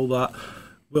Fauci and all that,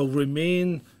 will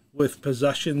remain with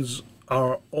positions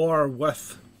or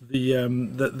with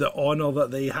the honour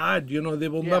that they had. You know,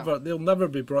 they'll never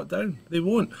be brought down. They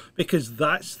won't, because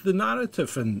that's the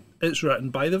narrative, and it's written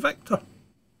by the victor.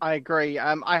 I agree.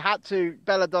 I had to,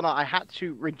 Belladonna, I had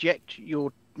to reject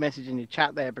your message in the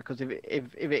chat there, because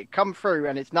if it come through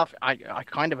and it's nothing, I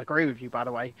kind of agree with you, by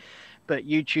the way, but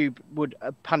YouTube would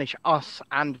punish us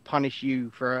and punish you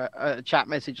for a chat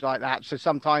message like that. So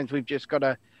sometimes we've just got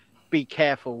to be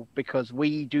careful, because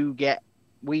we do get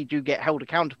held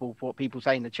accountable for what people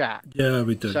say in the chat. Yeah,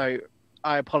 we do. So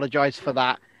I apologise for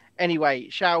that. Anyway,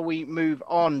 shall we move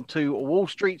on to Wall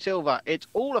Street Silver? It's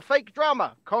all a fake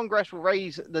drama. Congress will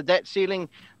raise the debt ceiling.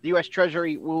 The US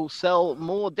Treasury will sell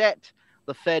more debt.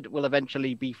 The Fed will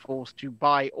eventually be forced to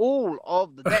buy all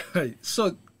of the debt. Right.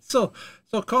 So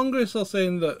Congress are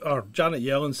saying that, or Janet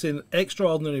Yellen saying,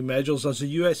 extraordinary measures as the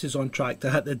US is on track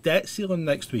to hit the debt ceiling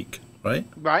next week, right?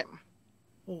 Right?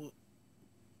 Well,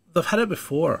 they've had it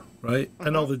before, right?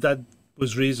 And all they did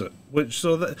was raise it.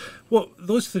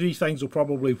 Those three things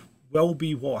will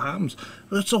be what happens.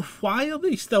 So why are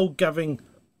they still giving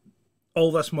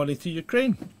all this money to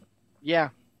Ukraine? Yeah.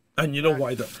 And you know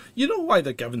why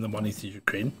they're giving the money to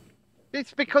Ukraine?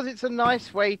 It's because it's a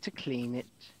nice way to clean it.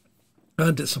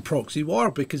 And it's a proxy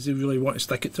war because they really want to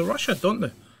stick it to Russia, don't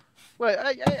they?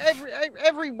 Well,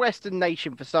 every Western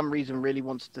nation, for some reason, really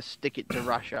wants to stick it to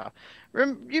Russia.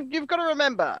 You've got to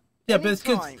remember. Yeah, but it's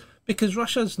because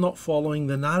Russia's not following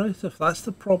the narrative. That's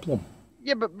the problem.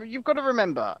 Yeah, but you've got to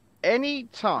remember, any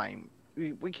time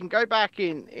we can go back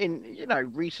in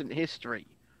recent history,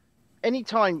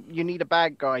 anytime you need a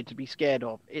bad guy to be scared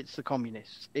of, it's the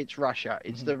communists, it's Russia,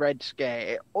 it's the Red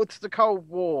Scare, it's the Cold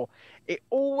War. It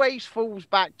always falls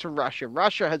back to Russia.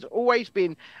 Russia has always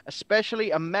been,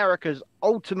 especially America's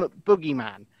ultimate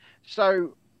boogeyman.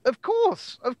 So, of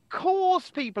course,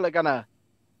 people are gonna,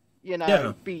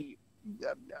 be.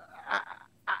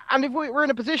 And if we're in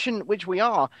a position, which we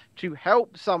are, to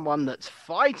help someone that's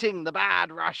fighting the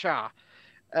bad Russia.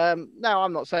 Now,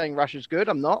 I'm not saying Russia's good.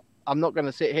 I'm not going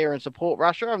to sit here and support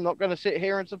Russia. I'm not going to sit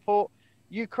here and support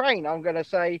Ukraine. I'm going to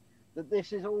say that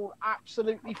this is all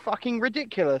absolutely fucking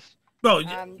ridiculous. Well,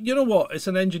 you know what? It's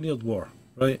an engineered war,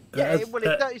 right? Yeah,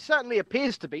 it certainly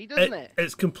appears to be, doesn't it?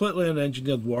 It's completely an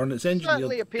engineered war, and it's engineered.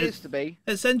 Certainly appears to be.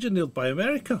 It's engineered by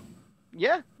America.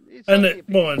 Yeah.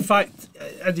 In fact,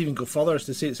 I'd even go further as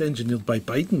to say it's engineered by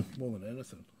Biden more than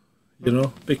anything. You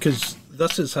know, because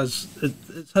this is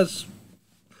his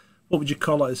what would you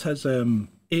call it? It's his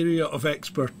area of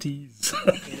expertise.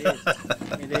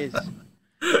 It is.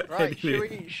 Right,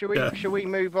 anyway, shall we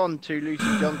move on to Lucy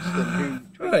Johnston?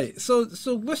 Right, so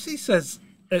Lucy says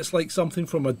it's like something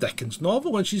from a Dickens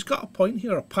novel, and she's got a point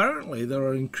here. Apparently, there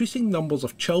are increasing numbers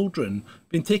of children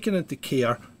being taken into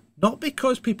care, not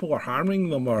because people are harming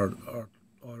them or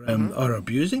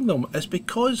abusing them. It's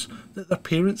because that their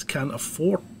parents can't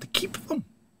afford to keep them.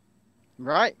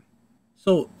 Right.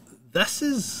 So this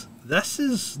is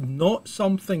not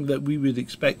something that we would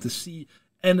expect to see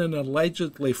in an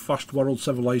allegedly first world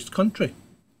civilized country.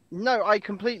 No, I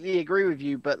completely agree with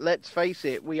you, but let's face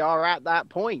it, we are at that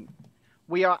point.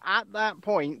 We are at that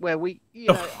point where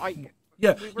you're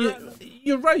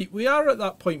right. We are at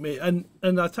that point, mate. And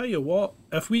I tell you what,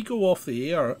 if we go off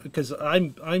the air, because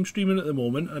I'm streaming at the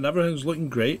moment and everything's looking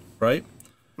great, right?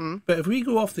 But if we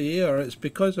go off the air, it's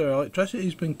because our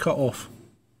electricity's been cut off.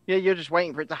 Yeah, you're just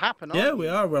waiting for it to happen, aren't you? Yeah, we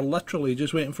are. We're literally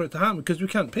just waiting for it to happen because we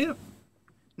can't pay it.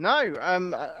 No,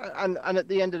 and at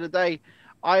the end of the day,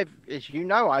 I've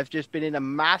just been in a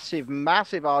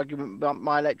massive argument about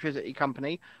my electricity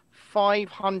company.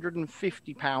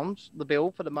 £550 the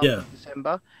bill for the month of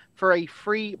December for a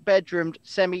 3-bedroomed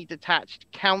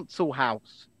semi-detached council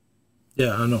house.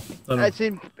 Yeah, I know.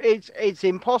 It's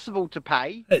impossible to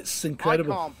pay. It's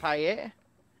incredible. I can't pay it.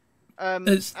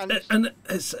 It's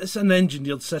an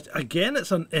engineered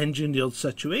it's an engineered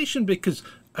situation because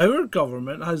our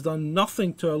government has done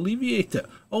nothing to alleviate it.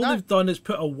 All they've done is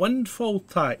put a windfall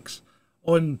tax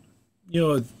on,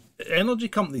 energy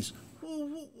companies.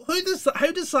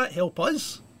 How does that help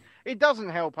us? It doesn't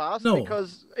help us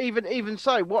because even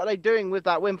so, what are they doing with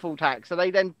that windfall tax? Are they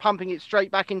then pumping it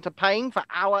straight back into paying for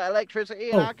our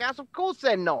electricity and our gas? Of course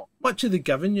they're not. What are they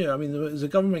giving you? I mean, is the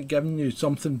government giving you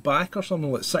something back or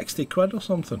something like 60 quid or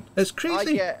something? It's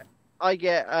crazy. I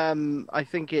get I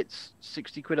think it's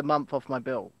 60 quid a month off my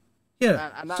bill.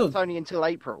 Yeah. And that's only until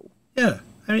April. Yeah.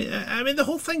 I mean, the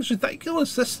whole thing's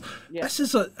ridiculous. This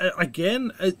is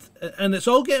again, it's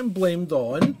all getting blamed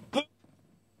on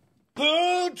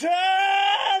Putin.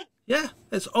 Yeah,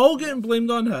 it's all getting blamed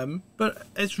on him, but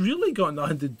it's really got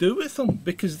nothing to do with him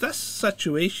because this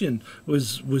situation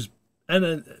was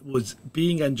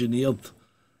being engineered.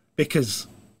 Because,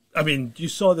 I mean, you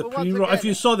saw the pre-roll. If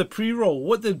you saw the pre-roll,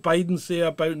 what did Biden say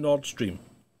about Nord Stream?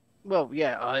 Well,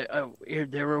 yeah,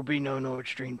 there will be no Nord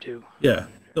Stream 2. Yeah,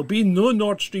 there'll be no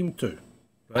Nord Stream 2.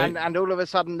 Right? And all of a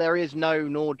sudden there is no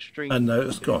Nord Stream. And now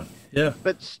it's gone. Yeah.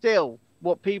 But still,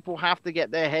 what people have to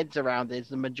get their heads around is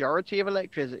the majority of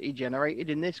electricity generated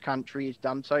in this country is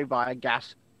done so via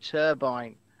gas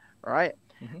turbine, right?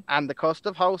 Mm-hmm. And the cost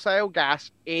of wholesale gas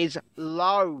is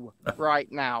low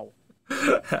right now.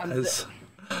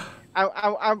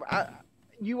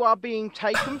 You are being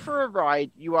taken for a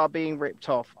ride. You are being ripped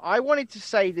off. I wanted to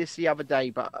say this the other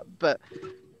day, but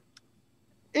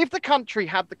if the country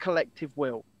had the collective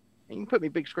will, and you can put me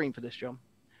big screen for this, John.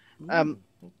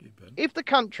 If the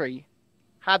country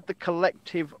had the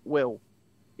collective will,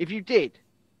 if you did,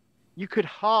 you could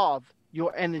halve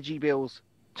your energy bills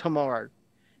tomorrow.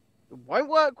 It won't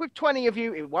work with 20 of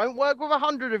you. It won't work with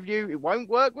 100 of you. It won't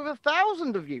work with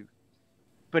 1,000 of you.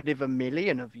 But if 1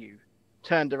 million of you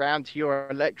turned around to your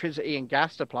electricity and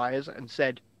gas suppliers and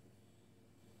said,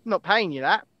 I'm not paying you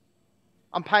that.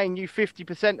 I'm paying you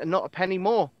 50% and not a penny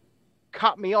more.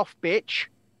 Cut me off, bitch.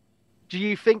 Do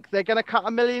you think they're going to cut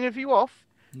 1 million of you off?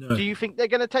 No. Do you think they're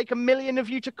going to take 1 million of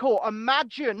you to court?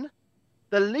 Imagine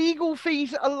the legal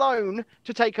fees alone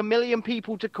to take 1 million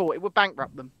people to court. It would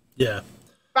bankrupt them. Yeah.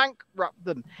 Bankrupt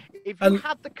them. If you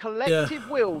had the collective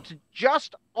will to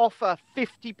just offer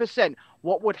 50%,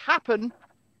 what would happen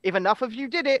if enough of you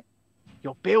did it?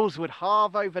 Your bills would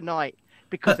halve overnight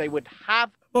because they would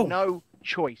have no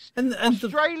choice. And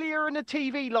Australia and a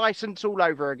TV license all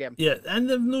over again. yeah, and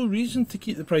they've no reason to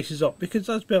keep the prices up because,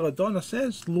 as Belladonna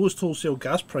says, lowest wholesale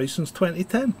gas price since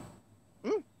 2010.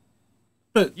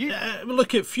 But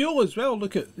look at fuel as well.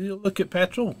 Look at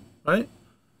petrol, right?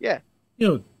 Yeah. You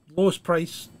know, lowest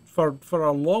price for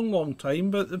a long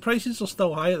time, but the prices are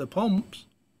still high at the pumps.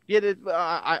 Yeah,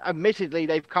 admittedly,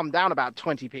 they've come down about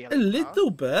 20p. A little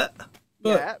bit,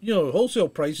 but Yeah. you know, wholesale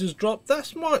prices dropped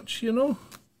this much. You know.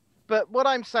 But what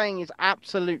I'm saying is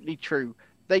absolutely true.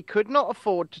 They could not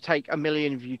afford to take 1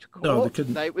 million of you to court. No, they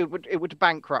couldn't. It would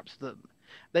bankrupt them.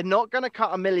 They're not going to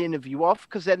cut 1 million of you off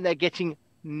because then they're getting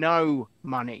no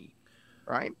money,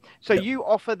 right? So you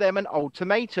offer them an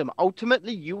ultimatum.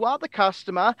 Ultimately, you are the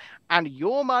customer, and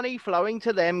your money flowing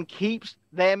to them keeps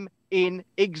them in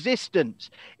existence.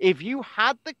 If you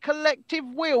had the collective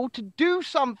will to do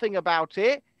something about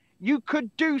it, you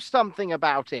could do something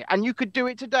about it, and you could do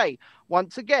it today.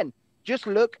 Once again, just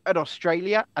look at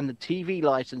Australia and the TV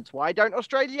license. Why don't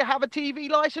Australia have a TV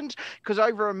license? Because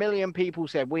over 1 million people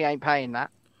said, we ain't paying that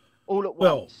all at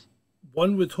Well, once.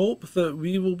 one would hope that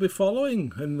we will be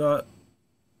following in that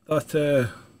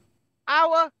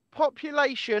Our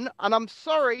population, and I'm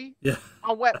sorry, yeah,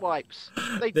 are wet wipes.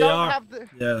 They they don't are. have the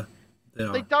Yeah, they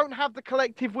they are. don't have the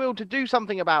collective will to do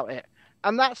something about it.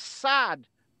 And that's sad.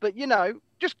 But you know,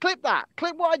 just clip that.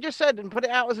 Clip what I just said and put it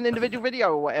out as an individual video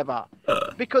or whatever.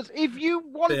 Because if you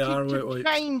wanted are wet to wipes.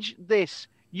 change this,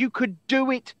 you could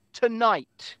do it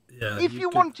tonight. Yeah, If you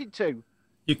could. wanted to.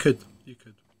 You could.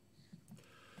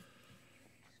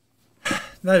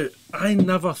 Now, I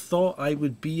never thought I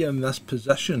would be in this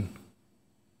position,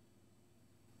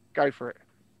 Go for it.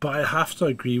 but I have to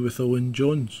agree with Owen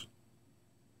Jones.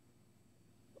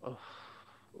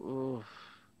 Oof.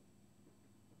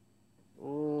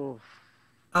 Oof.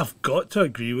 I've got to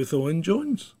agree with Owen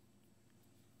Jones.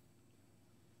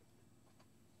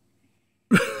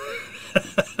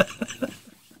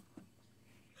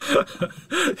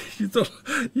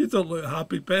 You don't look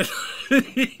happy, Ben.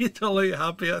 You don't look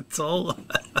happy at all.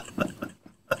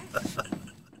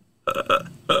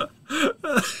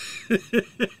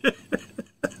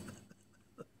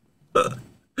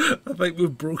 I think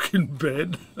we've broken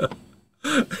Ben.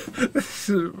 I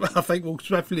think we'll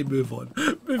swiftly move on.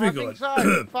 I Moving think on.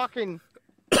 so. Fucking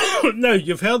Now,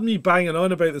 you've heard me banging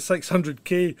on about the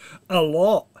 600k a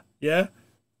lot, yeah?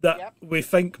 That Yep. we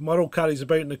think Murrell carries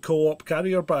about in a co-op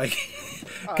carrier bag.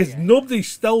 Because yeah. nobody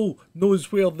still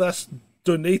knows where this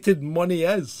donated money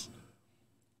is.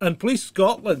 And Police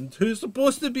Scotland, who's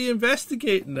supposed to be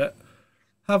investigating it,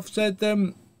 have said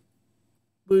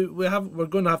we're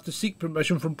going to have to seek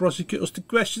permission from prosecutors to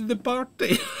question the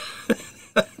party.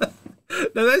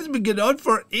 Now, this has been going on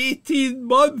for 18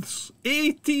 months.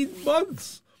 18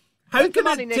 months. How Where's the can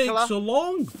money, it take Nicola? so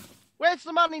long? Where's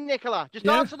the money, Nicola? Just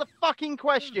Yeah. answer the fucking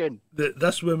question.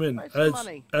 This woman Where's the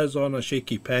money? is on a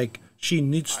shaky peg. She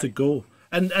needs to go.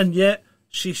 And yet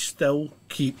she still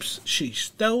keeps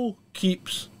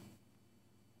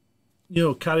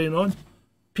carrying on.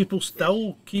 People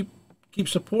still keep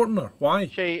supporting her. Why?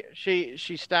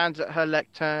 She stands at her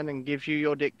lectern and gives you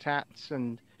your diktats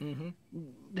and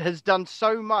has done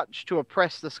so much to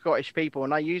oppress the Scottish people.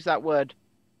 And I use that word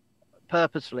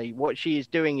purposefully. What she is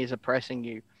doing is oppressing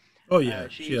you. Oh yeah,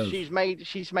 she is.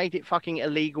 She's made it fucking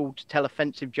illegal to tell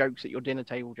offensive jokes at your dinner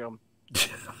table, John.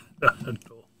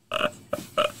 No.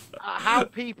 How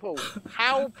people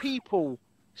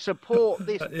support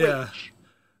this Yeah. witch,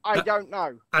 I don't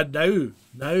know. And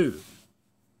now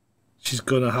she's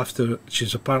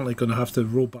apparently gonna have to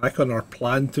roll back on her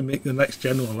plan to make the next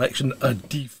general election a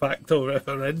de facto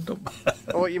referendum.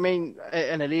 What you mean,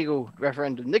 an illegal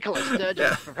referendum? Nicola Sturgeon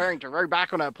is preparing to row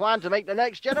back on her plan to make the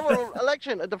next general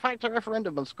election a de facto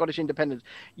referendum on Scottish independence.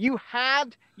 You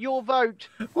had your vote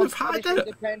on We've Scottish had it.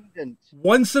 independence.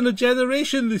 Once in a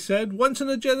generation, they said. Once in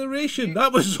a generation.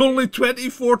 That was only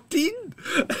 2014.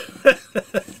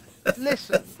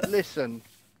 Listen.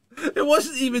 It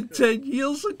wasn't even 10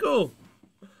 years ago.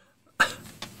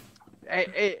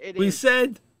 It We is.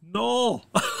 said no.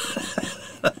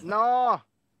 No.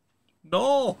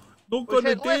 No. Not We going to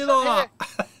said, do listen that.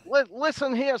 here,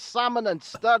 listen here, Salmon and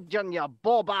Sturgeon, you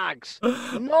ball bags.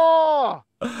 No.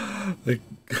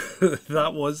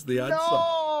 That was the answer.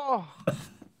 No.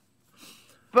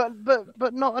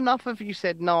 But not enough of you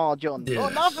said no, John. Yes.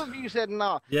 Not enough of you said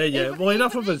no. Yeah. Even- Well,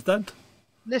 enough even of us did.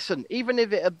 Listen, even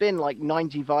if it had been like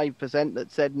 95%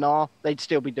 that said no, they'd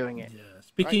still be doing it. Yeah.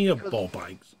 Speaking Right, of because- ball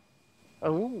bags.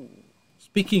 Oh.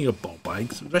 Speaking of ball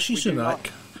bags, Rishi We do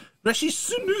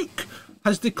Sunak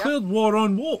has declared war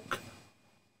on woke.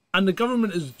 And the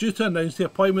government is due to announce the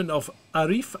appointment of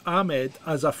Arif Ahmed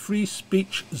as a free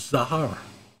speech czar.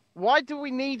 Why do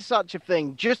we need such a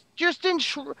thing? Just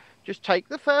take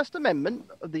the First Amendment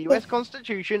of the U.S.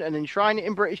 Constitution and enshrine it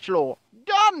in British law.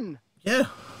 Done. Yeah.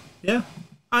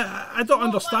 I don't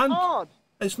understand. That hard.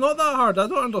 It's not that hard. I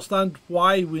don't understand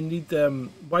why we need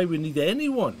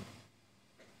anyone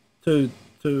to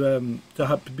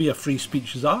have to be a free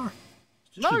speech czar.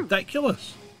 It's just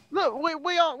ridiculous. Look,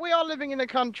 we are living in a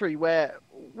country where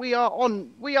we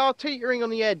are teetering on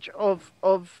the edge of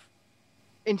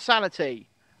insanity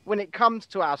when it comes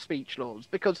to our speech laws,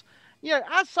 because, you know,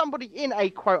 as somebody in a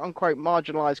quote unquote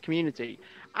marginalized community,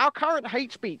 our current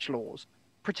hate speech laws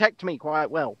protect me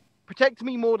quite well. Protect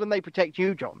me more than they protect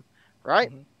you, John. Right?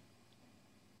 Mm-hmm.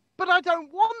 But I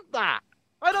don't want that.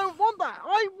 I don't want that.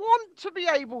 I want to be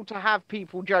able to have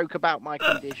people joke about my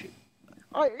condition.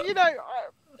 I'll tell you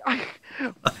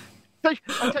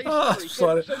oh,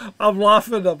 sorry. I'm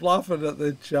laughing at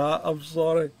the chat. I'm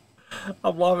sorry.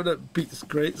 I'm laughing at Pete's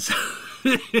Greats.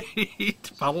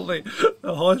 Apparently,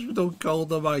 the hospital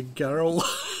called him a girl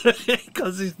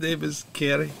because his name is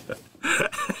Kerry.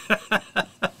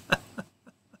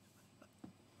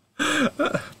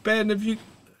 Ben, have you...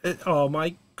 Oh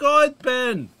my God,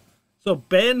 Ben! So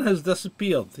Ben has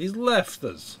disappeared. He's left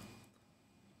us.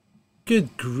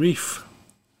 Good grief.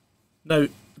 Now,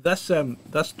 this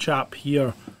chap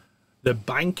here, the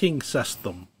banking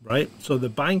system, right? So the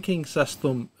banking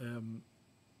system,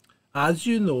 as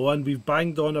you know, and we've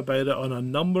banged on about it on a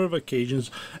number of occasions,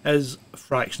 is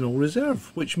fractional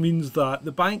reserve, which means that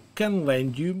the bank can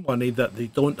lend you money that they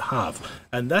don't have.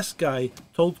 And this guy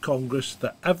told Congress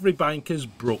that every bank is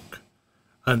broke.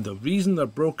 And the reason they're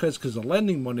broke is because they're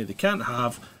lending money they can't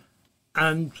have.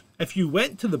 And if you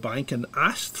went to the bank and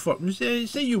asked for,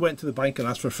 say you went to the bank and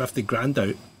asked for 50 grand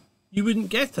out, you wouldn't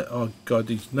get it. Oh God,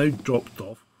 he's now dropped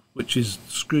off, which is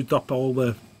screwed up all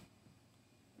the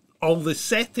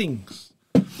settings.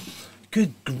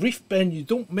 Good grief, Ben, you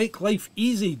don't make life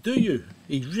easy, do you?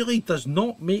 He really does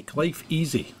not make life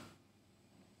easy.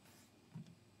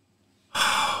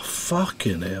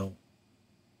 Fucking hell.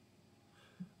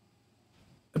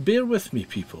 Bear with me,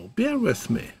 people. Bear with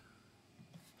me.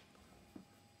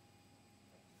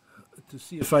 To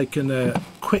see if I can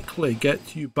quickly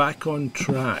get you back on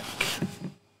track.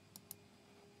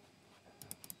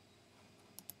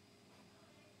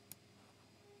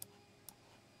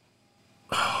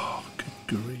 Oh,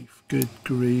 good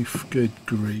grief,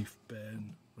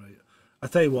 Ben. Right. I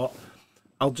tell you what,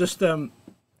 I'll just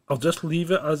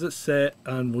leave it as it's set,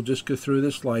 and we'll just go through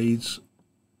the slides,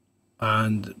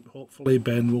 and hopefully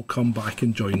Ben will come back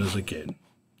and join us again.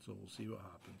 So we'll see what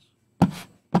happens.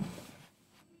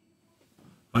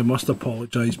 I must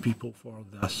apologise, people, for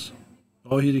this.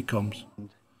 Oh, here he comes.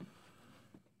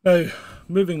 Now,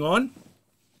 moving on.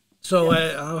 So,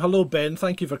 hello, Ben.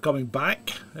 Thank you for coming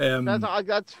back.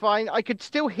 That's fine. I could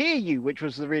still hear you, which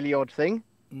was the really odd thing.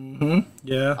 Mm-hmm.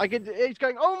 Yeah. He's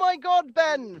going, oh my God,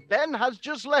 Ben! Ben has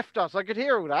just left us. I could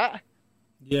hear all that.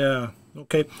 Yeah.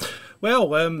 Okay.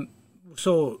 Well,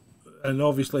 so, and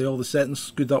obviously all the settings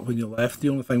screwed up when you left. The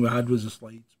only thing we had was the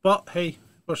slides. But hey,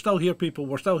 we're still here, people.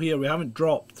 We're still here. We haven't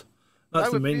dropped.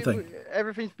 That's the main thing.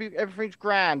 Everything's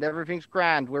grand. Everything's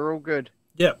grand. We're all good.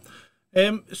 Yeah.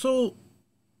 So,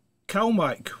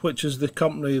 CalMac, which is the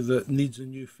company that needs the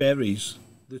new ferries,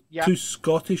 the two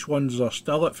Scottish ones are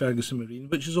still at Ferguson Marine,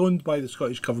 which is owned by the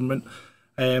Scottish Government.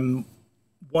 One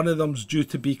of them's due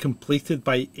to be completed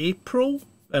by April,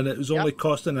 and it was only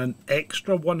costing an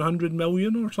extra 100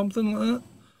 million or something like that.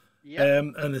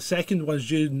 Yep. And the second one's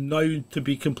due now to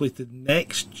be completed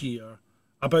next year,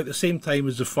 about the same time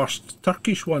as the first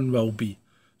Turkish one will be.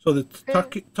 So the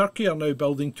Turkey are now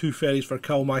building two ferries for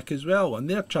CalMac as well, and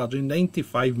they're charging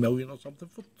 95 million or something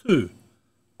for two.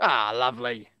 Ah,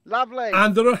 lovely. Lovely.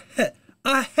 And they're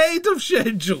ahead of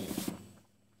schedule.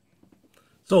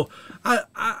 So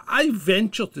I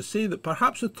venture to say that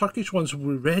perhaps the Turkish ones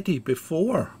will be ready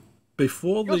before the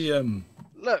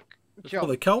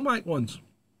CalMac ones.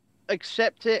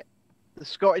 Accept it. The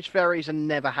Scottish ferries are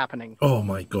never happening. Oh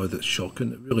my God, it's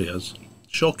shocking. It really is.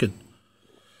 Shocking.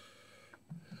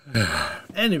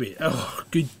 Anyway, oh,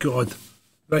 good God.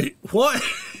 Right, what?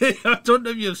 I don't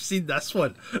know if you've seen this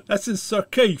one. This is Sir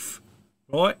Keith,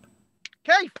 right?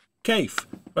 Keith,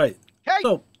 right.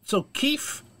 Keith. So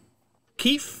Keith,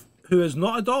 who is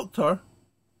not a doctor,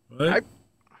 right? Nope.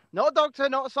 Not a doctor,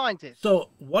 not a scientist. So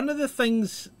one of the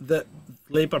things that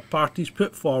Labour parties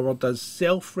put forward is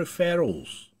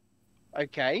self-referrals.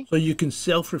 Okay. So you can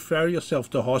self-refer yourself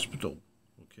to a hospital.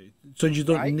 Okay. So you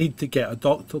don't need to get a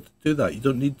doctor to do that. You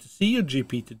don't need to see your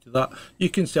GP to do that. You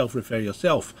can self-refer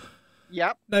yourself.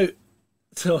 Yep. Now,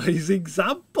 so his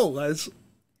example is,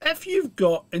 if you've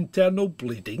got internal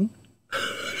bleeding,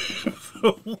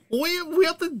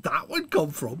 where did that one come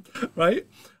from, right?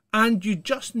 And you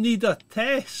just need a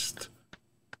test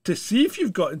to see if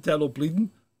you've got internal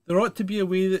bleeding, there ought to be a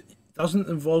way that doesn't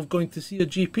involve going to see a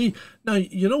GP. Now,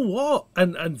 you know what?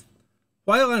 And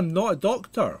while I'm not a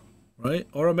doctor, right,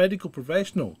 or a medical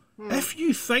professional, if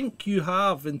you think you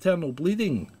have internal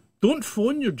bleeding, don't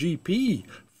phone your GP.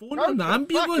 Phone an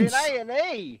ambulance.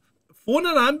 A&E. Phone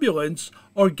an ambulance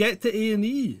or get to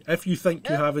A&E if you think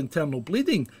you have internal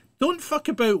bleeding. Don't fuck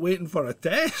about waiting for a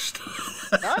test.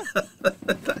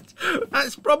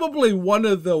 That's probably one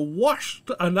of the worst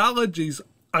analogies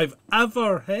I've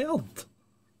ever heard.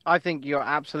 I think you're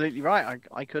absolutely right.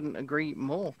 I couldn't agree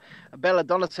more.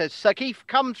 Belladonna says, Sir Keith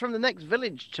comes from the next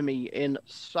village to me in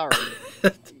Surrey.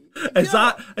 Is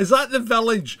that the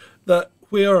village that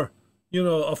where, you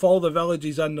know, of all the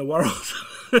villages in the world,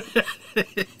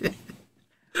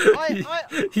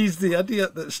 he's the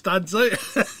idiot that stands out?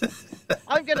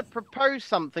 I'm going to propose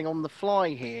something on the fly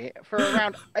here for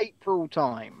around April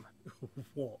time.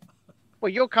 What? Well,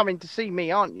 you're coming to see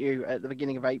me, aren't you, at the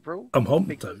beginning of April? I'm home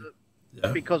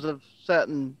because of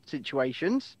certain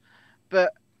situations.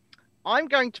 But I'm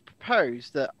going to propose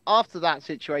that after that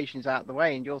situation's out of the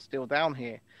way and you're still down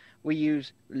here, we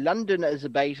use London as a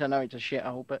base. I know it's a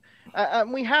shithole, but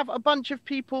and we have a bunch of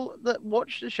people that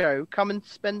watch the show come and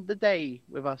spend the day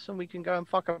with us, and we can go and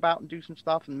fuck about and do some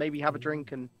stuff and maybe have a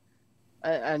drink and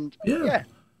yeah.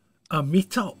 A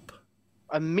meet-up.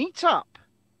 A meet-up.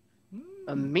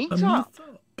 A meet-up.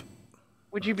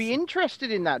 Would you be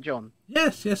interested in that, John?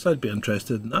 Yes, I'd be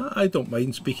interested in that. I don't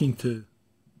mind speaking to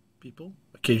people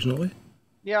occasionally.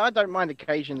 Yeah, I don't mind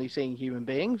occasionally seeing human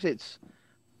beings. It's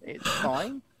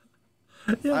fine.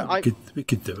 Yeah, we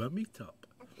could do a meet-up.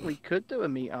 We could do a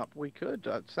meet-up. We could.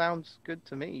 That sounds good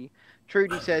to me.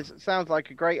 Trudy says, sounds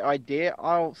like a great idea.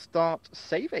 I'll start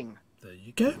saving. There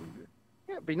you go.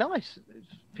 Yeah, it'd be nice.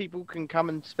 People can come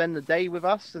and spend the day with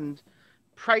us and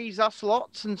praise us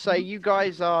lots and say you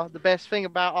guys are the best thing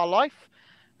about our life.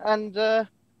 And so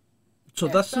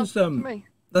this is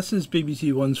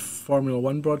BBC One's Formula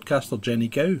One broadcaster Jenny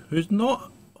Gow, who's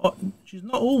not she's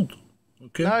not old.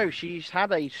 Okay. No, she's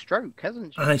had a stroke,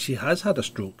 hasn't she? And she has had a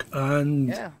stroke, and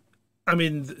yeah. I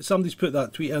mean, somebody's put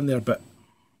that tweet in there, but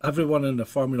everyone in the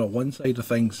Formula One side of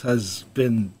things has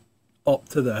been up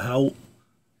to the hilt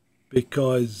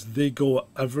because they go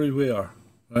everywhere,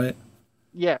 right?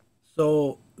 Yeah.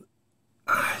 So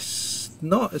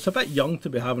it's a bit young to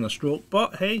be having a stroke,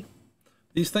 but hey,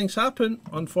 these things happen.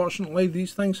 Unfortunately,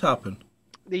 these things happen.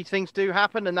 These things do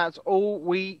happen, and that's all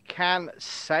we can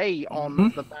say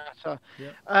on the matter.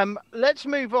 Yeah. Let's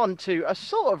move on to a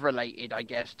sort of related, I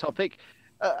guess, topic.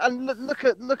 And look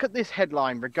at this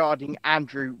headline regarding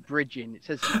Andrew Bridgen. It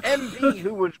says the MP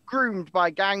who was groomed by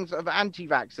gangs of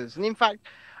anti-vaxxers. And in fact,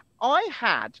 I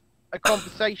had a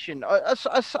conversation, a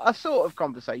sort of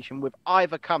conversation with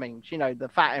Ivor Cummings, you know, the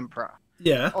Fat Emperor.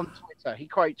 Yeah. On Twitter, he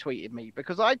quote tweeted me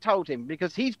because I told him,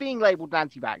 because he's being labelled an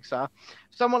anti-vaxxer,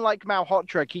 someone like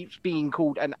Malhotra keeps being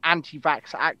called an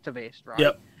anti-vax activist,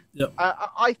 right? Yep.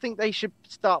 I think they should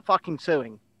start fucking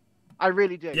suing. I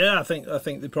really do. Yeah, I think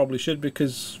they probably should,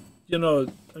 because, you know,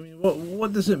 I mean,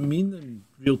 what does it mean in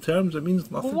real terms? It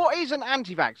means nothing. Well, what is an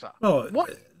anti-vaxxer? No,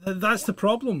 what? That's the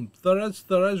problem. There is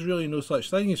really no such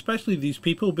thing, especially these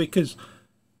people, because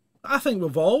I think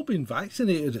we've all been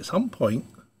vaccinated at some point.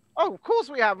 Oh, of course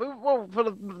we have. Well, for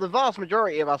the vast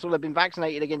majority of us will have been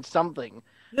vaccinated against something,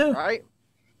 right?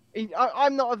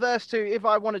 I'm not averse to, if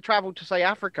I want to travel to, say,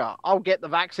 Africa, I'll get the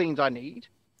vaccines I need.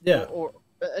 Yeah. Or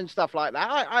and stuff like that.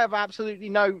 I have absolutely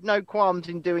no qualms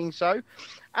in doing so.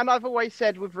 And I've always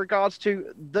said, with regards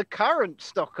to the current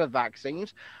stock of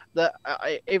vaccines, that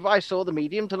if I saw the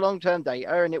medium to long-term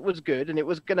data and it was good and it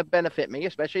was going to benefit me,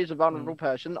 especially as a vulnerable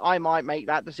person, I might make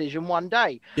that decision one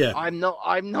day. Yeah. I'm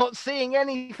not seeing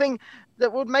anything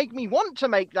that would make me want to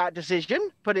make that decision,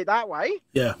 put it that way.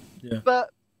 Yeah. But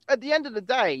at the end of the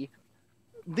day,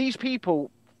 these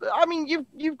people, I mean,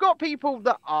 you've got people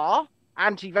that are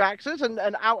anti-vaxxers and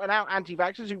out-and-out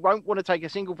anti-vaxxers who won't want to take a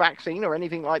single vaccine or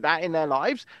anything like that in their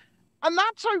lives. And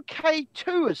that's okay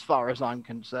too, as far as I'm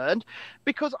concerned,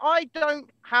 because I don't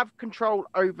have control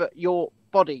over your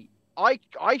body. I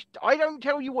don't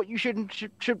tell you what you should and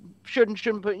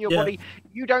shouldn't put in your body.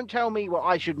 You don't tell me what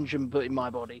I should and shouldn't put in my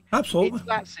body. Absolutely. It's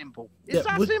that simple. It's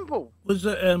that simple. Was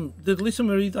it, did Lisa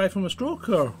Marie die from a stroke,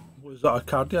 or was that a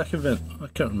cardiac event? I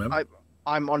can't remember.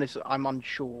 I'm honest. I'm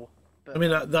unsure. But... I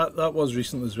mean, that was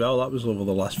recent as well. That was over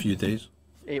the last few days.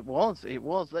 It was.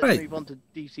 Let's Right. move on to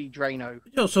DC Drano.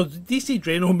 So DC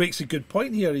Drano makes a good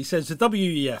point here. He says the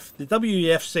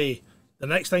WEF say the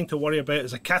next thing to worry about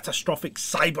is a catastrophic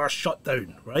cyber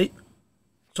shutdown, right?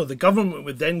 So the government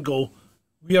would then go,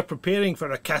 we are preparing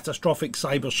for a catastrophic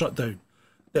cyber shutdown.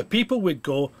 The people would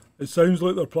go, it sounds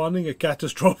like they're planning a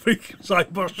catastrophic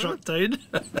cyber shutdown.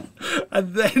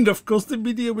 And then, of course, the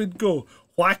media would go,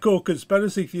 wacko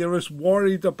conspiracy theorists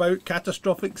worried about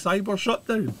catastrophic cyber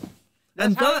shutdown.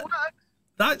 And That's how it works.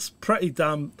 that's pretty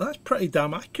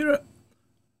damn accurate.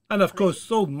 And of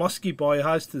course, old Muskie boy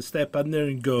has to step in there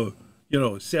and go,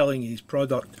 selling his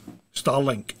product,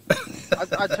 Starlink.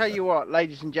 I tell you what,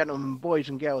 ladies and gentlemen, boys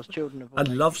and girls, children of all I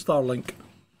ages, love Starlink.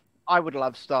 I would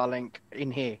love Starlink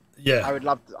in here. Yeah. I would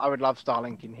love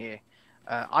Starlink in here.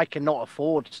 I cannot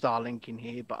afford Starlink in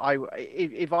here, but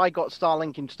if I got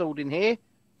Starlink installed in here,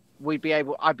 I'd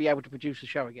be able to produce a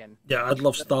show again. Yeah, I'd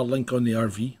love Starlink on the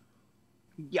RV.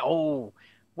 Yeah, oh,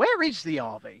 where is the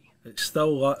RV? It's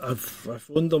still, I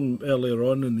phoned him earlier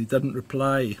on and he didn't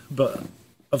reply, but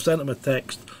I've sent him a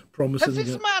text promising Has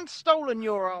this man stolen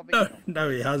your RV? No,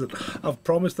 he hasn't. I've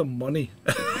promised him money.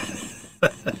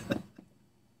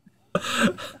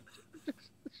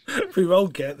 We will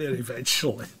get there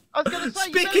eventually. I was going to say.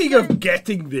 Speaking of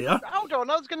getting there. Hold on,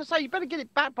 I was going to say you better get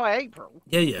it back by April.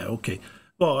 Yeah, okay.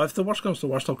 Well, if the worst comes to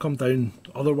worst, I'll come down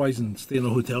otherwise and stay in a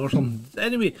hotel or something.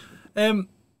 Anyway,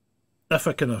 if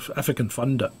I can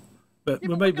fund it, but we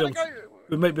might be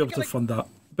able to fund that.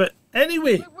 But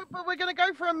anyway, We're going to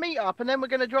go for a meet-up and then we're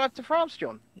going to drive to France,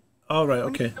 John. all right,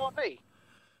 We need okay, the RV.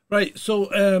 right. So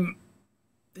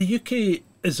the UK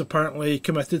is apparently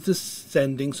committed to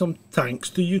sending some tanks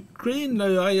to Ukraine. Now,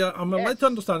 I'm allowed Yes. to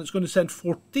understand it's going to send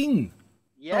 14.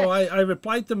 Yes. So I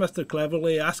replied to Mr.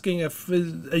 Cleverly asking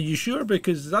are you sure?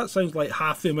 Because that sounds like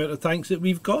half the amount of tanks that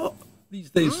we've got these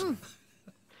days.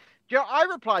 Yeah, I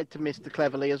replied to Mr.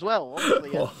 Cleverly as well,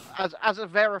 obviously, as a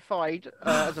verified,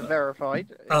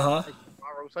 Uh-huh.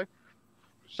 also.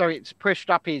 So it's pushed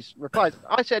up his replies.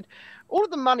 I said, all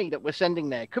of the money that we're sending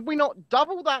there, could we not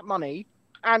double that money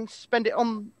and spend it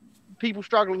on people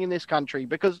struggling in this country?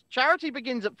 Because charity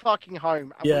begins at fucking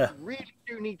home, and Yeah. we really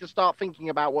do need to start thinking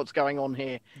about what's going on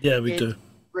here. Yeah, we It's do.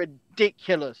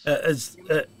 ridiculous.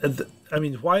 I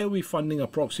mean, why are we funding a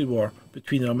proxy war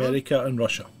between America and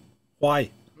Russia?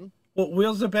 Why? Well,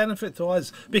 where's the benefit to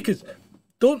us? Because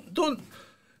don't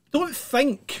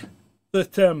think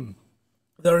that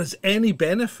there is any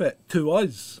benefit to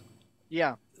us.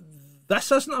 Yeah.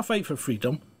 This isn't a fight for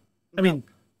freedom. I mean,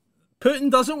 Putin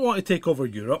doesn't want to take over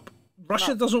Europe.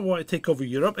 Russia doesn't want to take over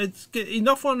Europe. It's got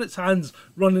enough on its hands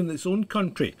running its own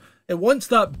country. It wants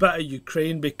that bit of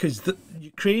Ukraine because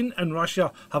Ukraine and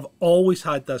Russia have always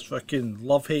had this fucking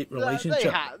love-hate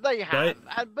relationship. They have.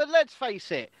 right? But let's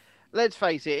face it.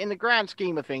 In the grand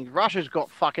scheme of things, Russia's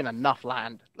got fucking enough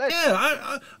land.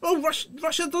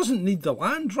 Russia doesn't need the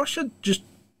land.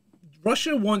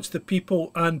 Russia wants the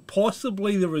people and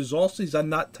possibly the resources in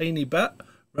that tiny bit,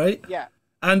 right? Yeah.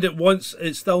 And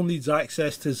it still needs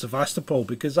access to Sevastopol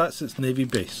because that's its navy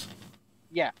base.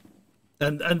 Yeah.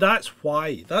 And that's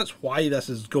why this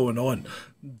is going on.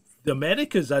 The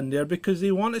America's in there because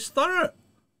they want to stir it.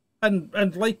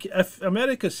 And like if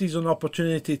America sees an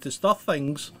opportunity to stir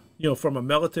things, from a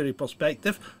military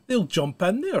perspective, they'll jump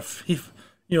in there,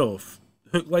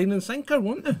 hook, line and sinker,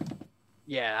 won't they?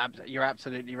 Yeah, you're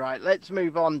absolutely right. Let's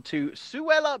move on to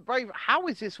Suella Brave. How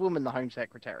is this woman the Home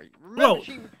Secretary? Remember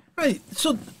Right,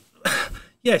 so,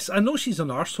 yes, I know she's an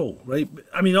arsehole, right?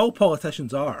 I mean, all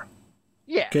politicians are,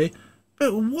 Yeah. okay?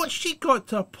 But what's she got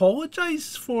to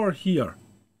apologise for here?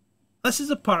 This is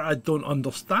the part I don't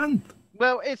understand.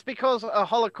 Well, it's because a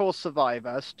Holocaust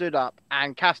survivor stood up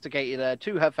and castigated her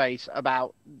to her face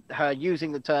about her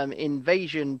using the term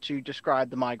invasion to describe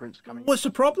the migrants coming. What's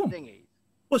the problem? Thingy.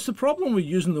 What's the problem with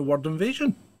using the word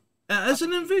invasion? It is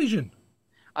an invasion.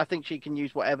 I think she can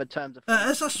use whatever terms of It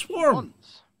is a swarm.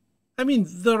 wants. I mean,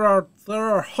 there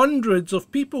are hundreds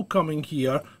of people coming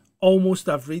here almost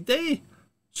every day.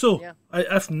 So, Yeah.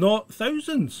 if not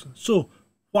thousands. So,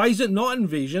 why is it not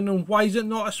invasion and why is it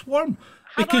not a swarm?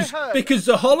 Because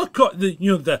the Holocaust,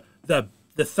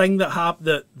 the thing that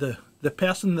happened, the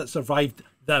person that survived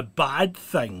the bad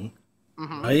thing,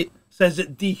 right, says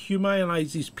it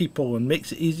dehumanizes people and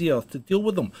makes it easier to deal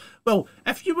with them. Well,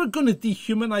 if you were going to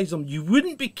dehumanize them, you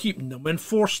wouldn't be keeping them in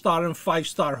 4-star and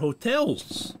 5-star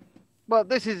hotels. Well,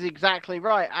 this is exactly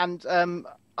right, and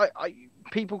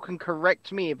people can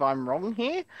correct me if I'm wrong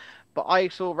here, but I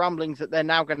saw rumblings that they're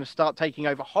now going to start taking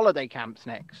over holiday camps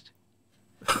next.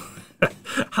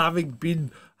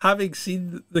 having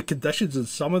seen the conditions in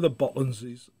some of the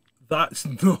Butlins, That's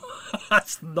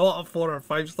not a 4 or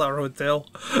 5 star hotel.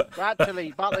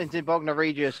 Actually, Butlins in Bognor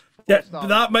Regis. Yeah, 4 stars.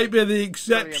 that might be the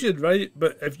exception, right?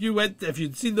 But if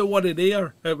you'd seen the one in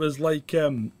Ayr, it was like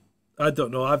I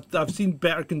don't know. I've seen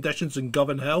better conditions in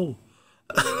Govan Hill.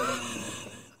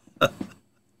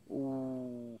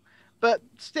 Ooh. But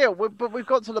still, we've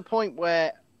got to the point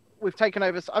where we've taken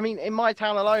over. I mean, in my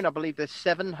town alone, I believe there's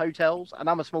 7 hotels, and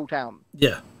I'm a small town.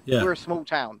 Yeah. We're a small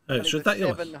town. It's But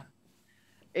ridiculous.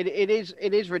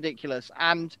 It is ridiculous,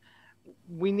 and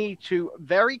we need to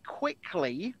very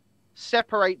quickly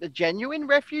separate the genuine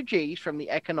refugees from the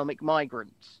economic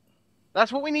migrants.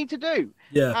 That's what we need to do.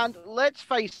 Yeah. And let's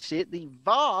face it, the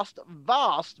vast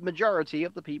majority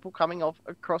of the people coming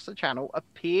across the channel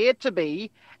appear to be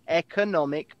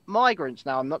economic migrants.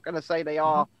 Now, I'm not going to say they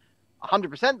are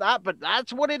 100% that, but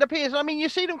that's what it appears. I mean, you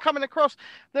see them coming across,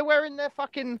 they're wearing their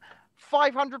fucking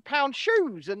 £500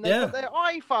 shoes, and they've got their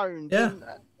iPhones. Yeah.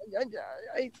 And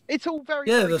it's all very...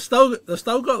 Yeah, very... they've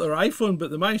still got their iPhone, but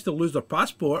they managed to lose their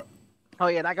passport. Oh,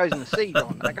 yeah, that goes in the sea,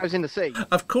 John. That goes in the sea.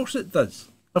 Of course it does.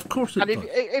 Of course it And does.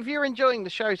 if you're enjoying the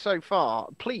show so far,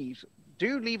 please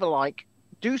do leave a like,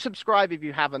 do subscribe if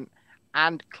you haven't,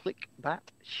 and click that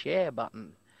share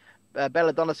button.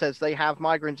 Belladonna says they have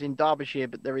migrants in Derbyshire,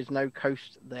 but there is no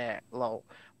coast there. Lol.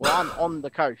 Well, I'm on the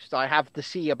coast. I have the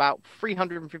sea about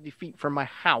 350 feet from my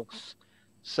house.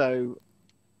 So,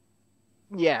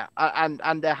 yeah,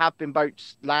 and there have been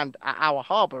boats land at our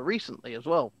harbour recently as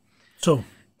well. So,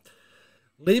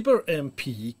 Labour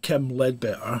MP Kim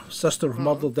Ledbetter, sister of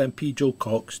murdered MP Joe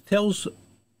Cox, tells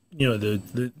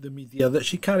the media that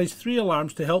she carries 3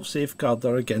 alarms to help safeguard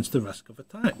her against the risk of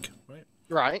attack. Right.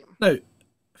 Right. Now,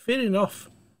 fair enough.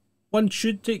 One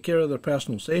should take care of their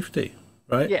personal safety,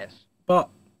 right? Yes. But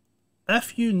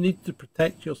if you need to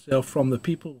protect yourself from the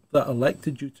people that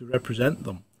elected you to represent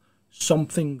them,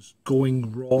 something's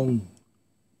going wrong.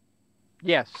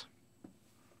 Yes.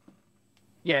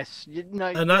 Yes. No.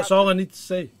 And that's all I need to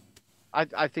say.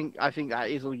 I think that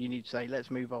is all you need to say. Let's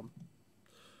move on.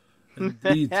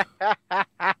 Indeed.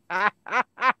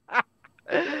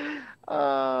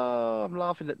 Oh, I'm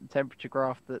laughing at the temperature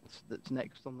graph that's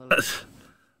next on the list.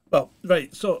 Well,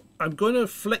 right, so I'm going to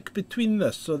flick between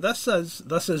this. So this is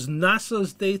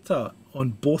NASA's data on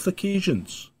both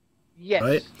occasions. Yes.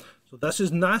 Right? So this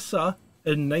is NASA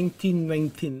in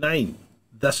 1999.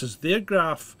 This is their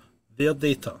graph, their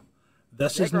data.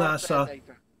 This is NASA.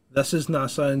 This is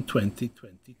NASA in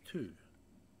 2022.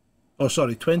 Oh,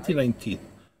 sorry, 2019.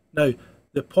 Now,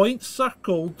 the points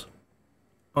circled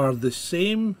are the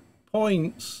same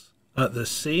points at the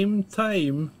same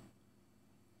time,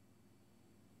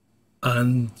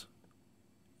 and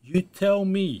you tell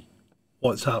me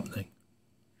what's happening.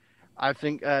 I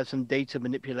think some data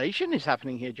manipulation is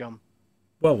happening here, John.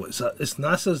 Well, it's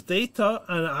NASA's data,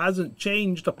 and it hasn't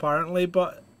changed apparently,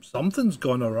 but something's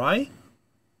gone awry.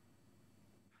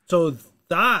 So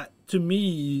that, to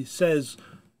me, says,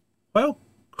 well,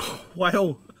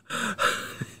 while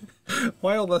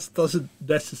this doesn't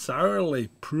necessarily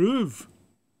prove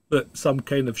that some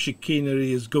kind of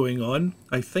chicanery is going on,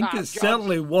 I think it's John.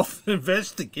 certainly worth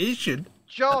investigation.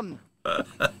 John,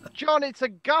 it's a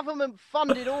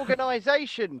government-funded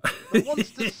organisation that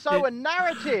wants to sow a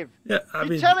narrative. Yeah,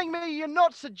 You're telling me you're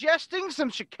not suggesting some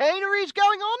chicanery is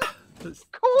going on? Of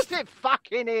course it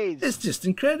fucking is. It's just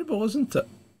incredible, isn't it?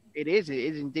 It is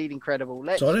indeed incredible.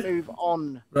 Let's Sorry? move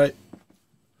on. Right.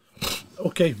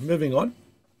 Okay, moving on.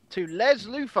 To Les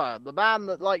Luthor, the man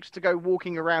that likes to go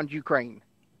walking around Ukraine.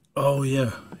 Oh,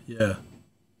 yeah.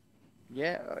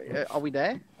 Yeah, are we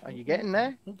there? Are you getting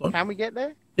there? Hold on. Can we get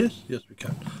there? Yes, we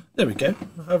can. There we go.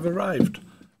 I've arrived.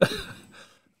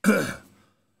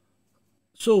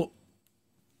 So,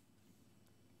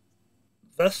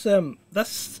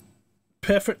 this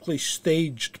perfectly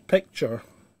staged picture,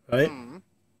 right,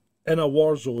 in a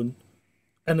war zone,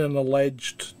 in an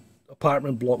alleged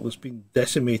apartment block that's been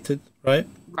decimated, right?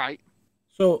 Right.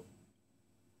 So,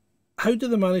 how do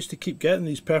they manage to keep getting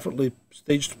these perfectly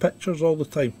staged pictures all the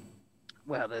time?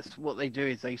 Well, that's what they do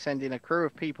is they send in a crew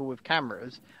of people with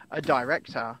cameras, a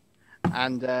director,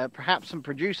 and perhaps some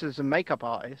producers and makeup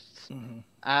artists,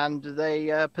 and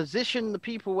they position the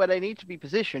people where they need to be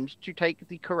positioned to take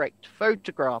the correct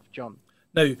photograph, John.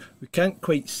 Now, we can't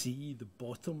quite see the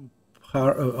bottom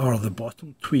part or the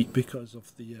bottom tweet because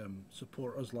of the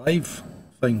supporters live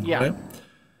thing, Yeah. right?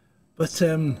 But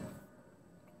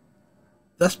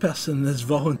this person is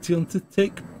volunteering to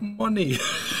take money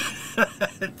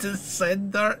to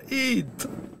send their aid.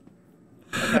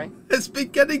 Okay. It's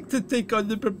beginning to take on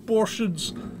the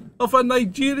proportions of a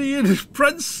Nigerian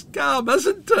prince scam,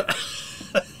 isn't it?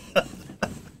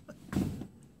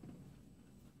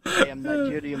 I am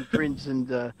Nigerian prince,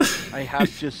 and I have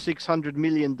just $600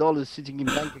 million sitting in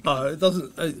bank account. It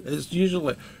doesn't. It's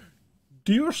usually,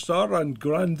 dear sir and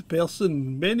grand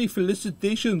person, many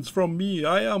felicitations from me.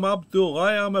 I am Abdul.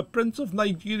 I am a prince of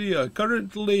Nigeria,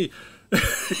 currently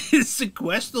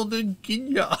sequestered in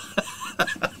Kenya.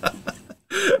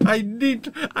 I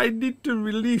need to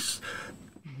release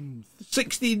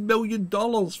 $16 million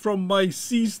from my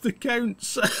seized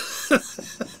accounts.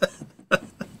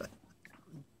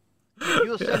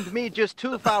 You send me just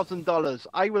 $2,000.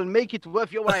 I will make it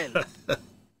worth your while.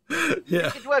 Yeah,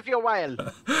 Make it worth your while.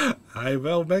 I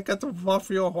will make it worth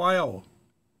your while.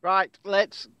 Right,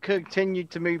 let's continue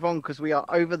to move on because we are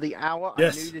over the hour.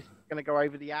 Yes. I knew this was going to go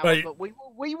over the hour, Right. but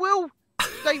we will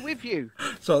stay with you.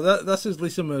 So this is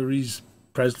Lisa Marie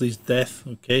Presley's death,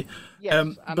 okay? Yes,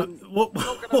 and but I'm not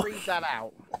going to read that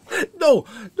out. No,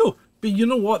 but you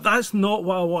know what? That's not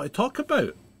what I want to talk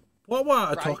about. What I want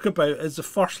to Right. talk about is the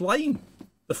first line,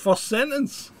 the first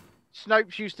sentence.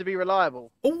 Snopes used to be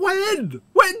reliable. When?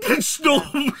 When did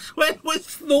Snopes? When was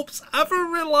Snopes ever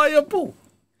reliable?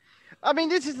 I mean,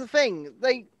 this is the thing.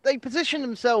 They position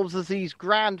themselves as these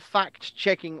grand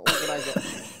fact-checking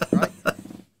organisations, right?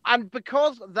 And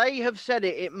because they have said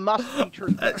it, it must be true.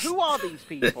 Who are these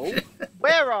people?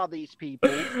 Where are these people?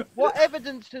 What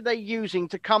evidence are they using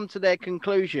to come to their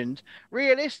conclusions?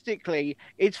 Realistically,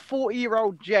 it's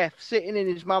 40-year-old Jeff sitting in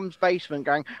his mum's basement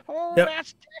going, "Oh, Yep.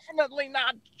 that's definitely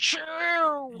not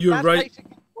true." You're That's right.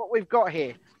 basically what we've got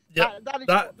here. Yeah, That is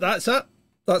that's it.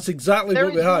 That's exactly There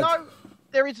what we is had.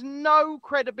 there is no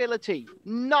credibility,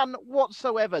 none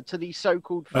whatsoever, to these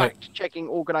so-called Right. fact-checking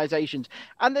organisations,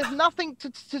 and there's nothing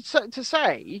to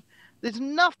say. There's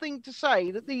nothing to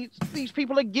say that these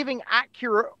people are giving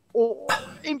accurate or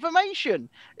information.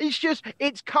 It's just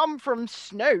it's come from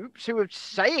Snopes, who are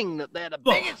saying that they're the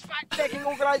biggest fact-checking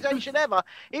organisation ever.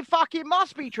 It fucking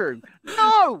must be true.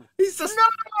 No, He's just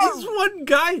No! he's one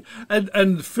guy,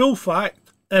 and full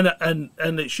fact, and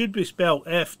it should be spelled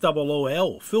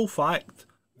FOOL. Full fact.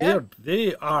 Yeah.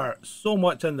 They are so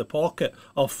much in the pocket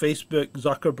of Facebook,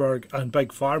 Zuckerberg, and Big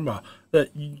Pharma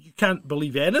that you can't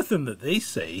believe anything that they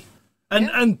say.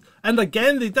 And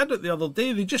again, they did it the other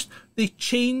day. They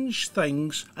change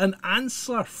things and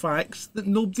answer facts that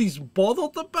nobody's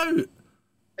bothered about.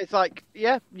 it's like,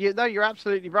 yeah, you're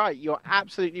absolutely right. You're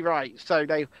absolutely right. So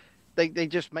they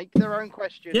just make their own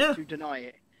questions Yeah. to deny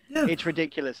it. Yeah. It's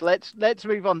ridiculous. Let's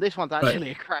move on. This one's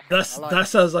actually a cracker. This I like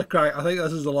this is a crack. I think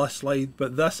this is the last slide,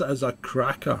 but this is a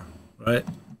cracker, right?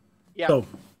 Yeah. So,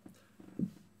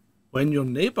 when your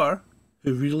neighbour,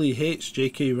 who really hates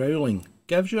J.K. Rowling,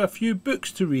 gives you a few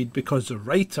books to read because the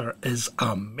writer is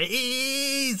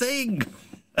amazing,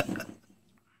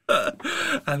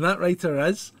 and that writer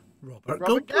is Robert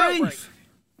Galbraith.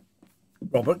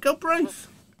 Robert Galbraith.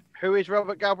 Who is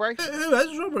Robert Galbraith? Who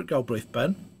is Robert Galbraith,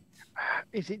 Ben?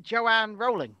 Is it Joanne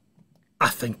Rowling? I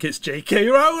think it's J.K.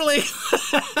 Rowling.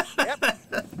 Yep.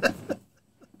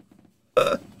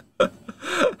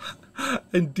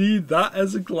 Indeed, that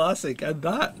is a classic, and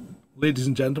that, ladies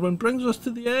and gentlemen, brings us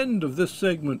to the end of this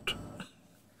segment.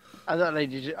 I don't know,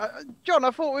 John,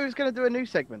 I thought we was going to do a new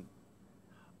segment.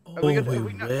 Oh, we we gonna- are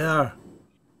we not- were.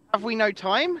 Have we no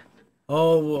time?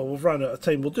 Oh, well, we've run out of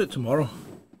time. We'll do it tomorrow.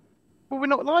 Well, we're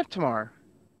not live tomorrow.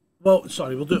 Well,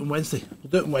 sorry, we'll do it on Wednesday.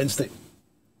 We'll do it on Wednesday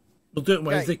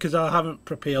Okay. because I haven't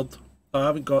prepared. I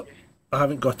haven't got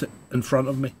it in front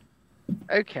of me.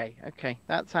 Okay,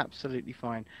 that's absolutely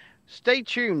fine. Stay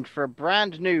tuned for a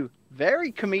brand new,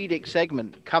 very comedic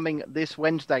segment coming this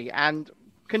Wednesday and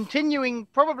continuing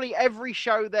probably every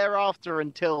show thereafter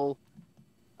until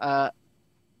Oh,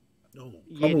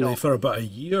 You probably don't. for about a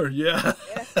year, yeah.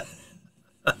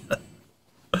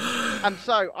 And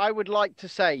so I would like to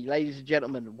say, ladies and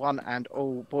gentlemen, one and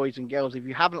all boys and girls, if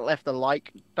you haven't left a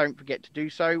like, don't forget to do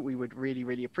so. We would really,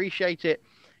 really appreciate it.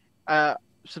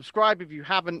 Subscribe if you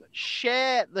haven't.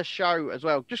 Share the show as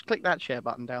well. Just click that share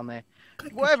button down there.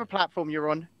 Whatever platform you're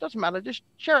on, doesn't matter. Just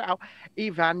share it out.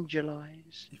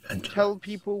 Evangelize. Tell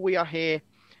people we are here.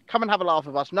 Come and have a laugh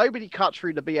with us. Nobody cuts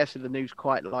through the BS of the news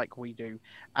quite like we do.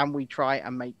 And we try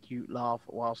and make you laugh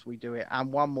whilst we do it. And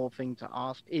one more thing to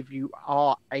ask, if you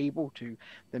are able to,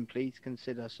 then please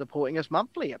consider supporting us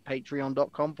monthly at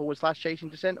patreon.com/chasing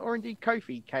descent, or indeed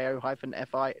Ko-fi,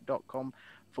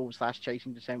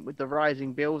 ko-fi.com/chasing descent. With the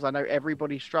rising bills, I know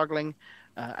everybody's struggling,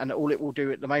 and all it will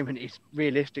do at the moment is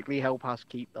realistically help us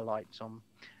keep the lights on.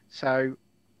 So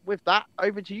with that,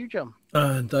 over to you, John.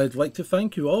 And I'd like to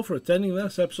thank you all for attending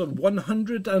this episode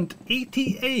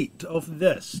 188 of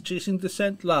this Chasing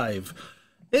Descent Live.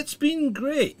 It's been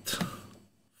great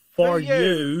for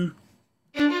you.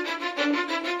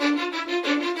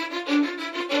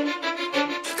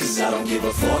 Cause I don't give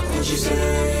a fuck what you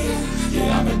say.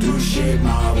 Yeah, I'ma do shit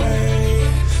my way.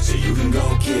 So you can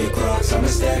go kick rocks, I'ma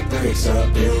stack bricks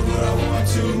up, build what I want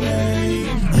to make.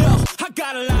 Yo, I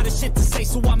got a lot of shit to say,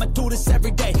 so I'ma do this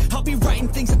every day. I'll be writing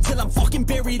things until I'm fucking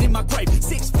buried in my grave.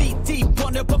 6 feet deep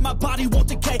under, but my body won't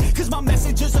decay. Cause my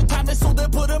messages are timeless, so they'll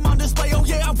put them on display. Oh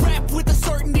yeah, I rap with a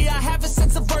certainty, I have a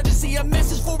sense of urgency. A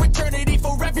message for eternity,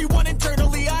 for everyone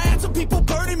internally. I had some people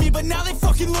burning me, but now they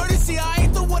fucking learn to see I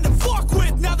ain't the one to fuck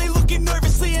with. Now they looking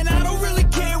nervously, and I don't really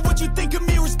care what you think of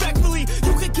me respectfully.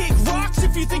 You can kick rocks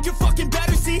if you think you're fucking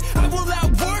better, see. I will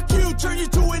outwork you, turn you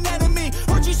to an enemy.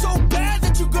 Hurt you so bad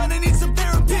that you're gonna need some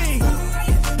therapy.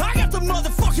 I got the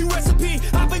motherfucking recipe.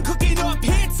 I've been cooking up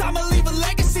hits, I'ma leave a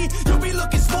legacy. You'll be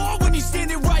looking small when you're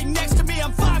standing right next to me.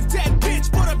 I'm 5'10",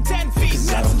 bitch, but I'm 10 feet.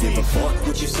 Cause I don't give a fuck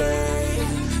what you say.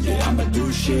 Yeah, I'ma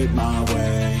do shit my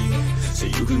way. So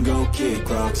you can go kick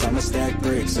rocks, I'ma stack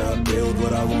bricks up, build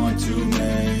what I want to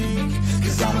make.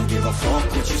 Cause I don't give a fuck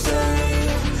what you say.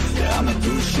 Yeah, I'ma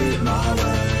do shit my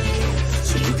way.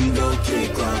 So you can go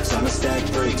kick rocks, I'ma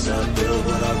stack bricks up, build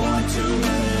what I want to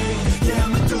make. Yeah,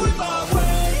 I'ma do it my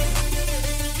way.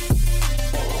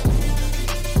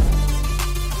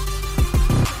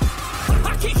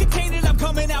 I can't contain it, I'm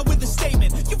coming out with a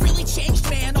statement. You really changed,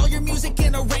 man, all your music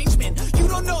and arrangement. You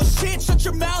don't know shit, shut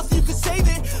your mouth, you can save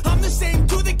it. I'm the same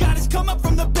dude that got his come up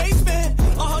from the basement.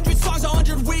 100 songs,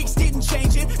 100 weeks, didn't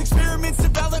change it. Experiments,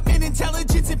 development,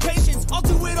 intelligence, and patience. I'll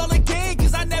do it all again,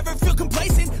 cause I never feel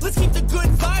complacent. Let's keep the good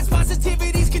vibes,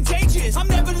 positivity's contagious. I'm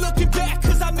never looking back,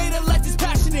 cause I made a life that's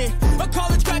passionate. A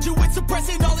college graduate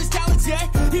suppressing all his talents, yeah.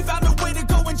 He found a way to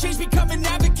go and change, become an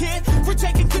advocate. For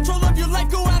taking control of your life,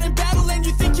 go out and battle. And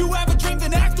you think you have a dream,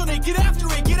 then act on it. Get after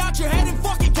it, get out your head and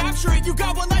fucking capture it. You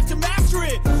got one life to master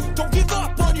it. Don't give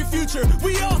up on your future,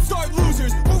 we all start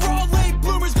losers. We're all late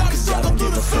bloomers, gotta struggle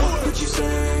through the sewer. What you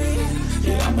say?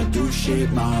 Yeah, I'ma do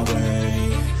shit my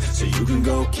way. So you can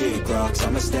go kick rocks,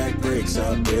 I'ma stack bricks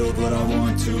up, build what I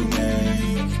want to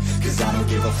make. Cause I don't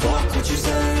give a fuck what you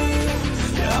say.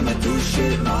 Yeah, I'ma do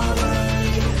shit my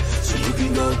way. So you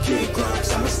can go kick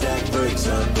rocks, I'ma stack bricks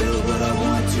up, build what I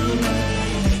want to make.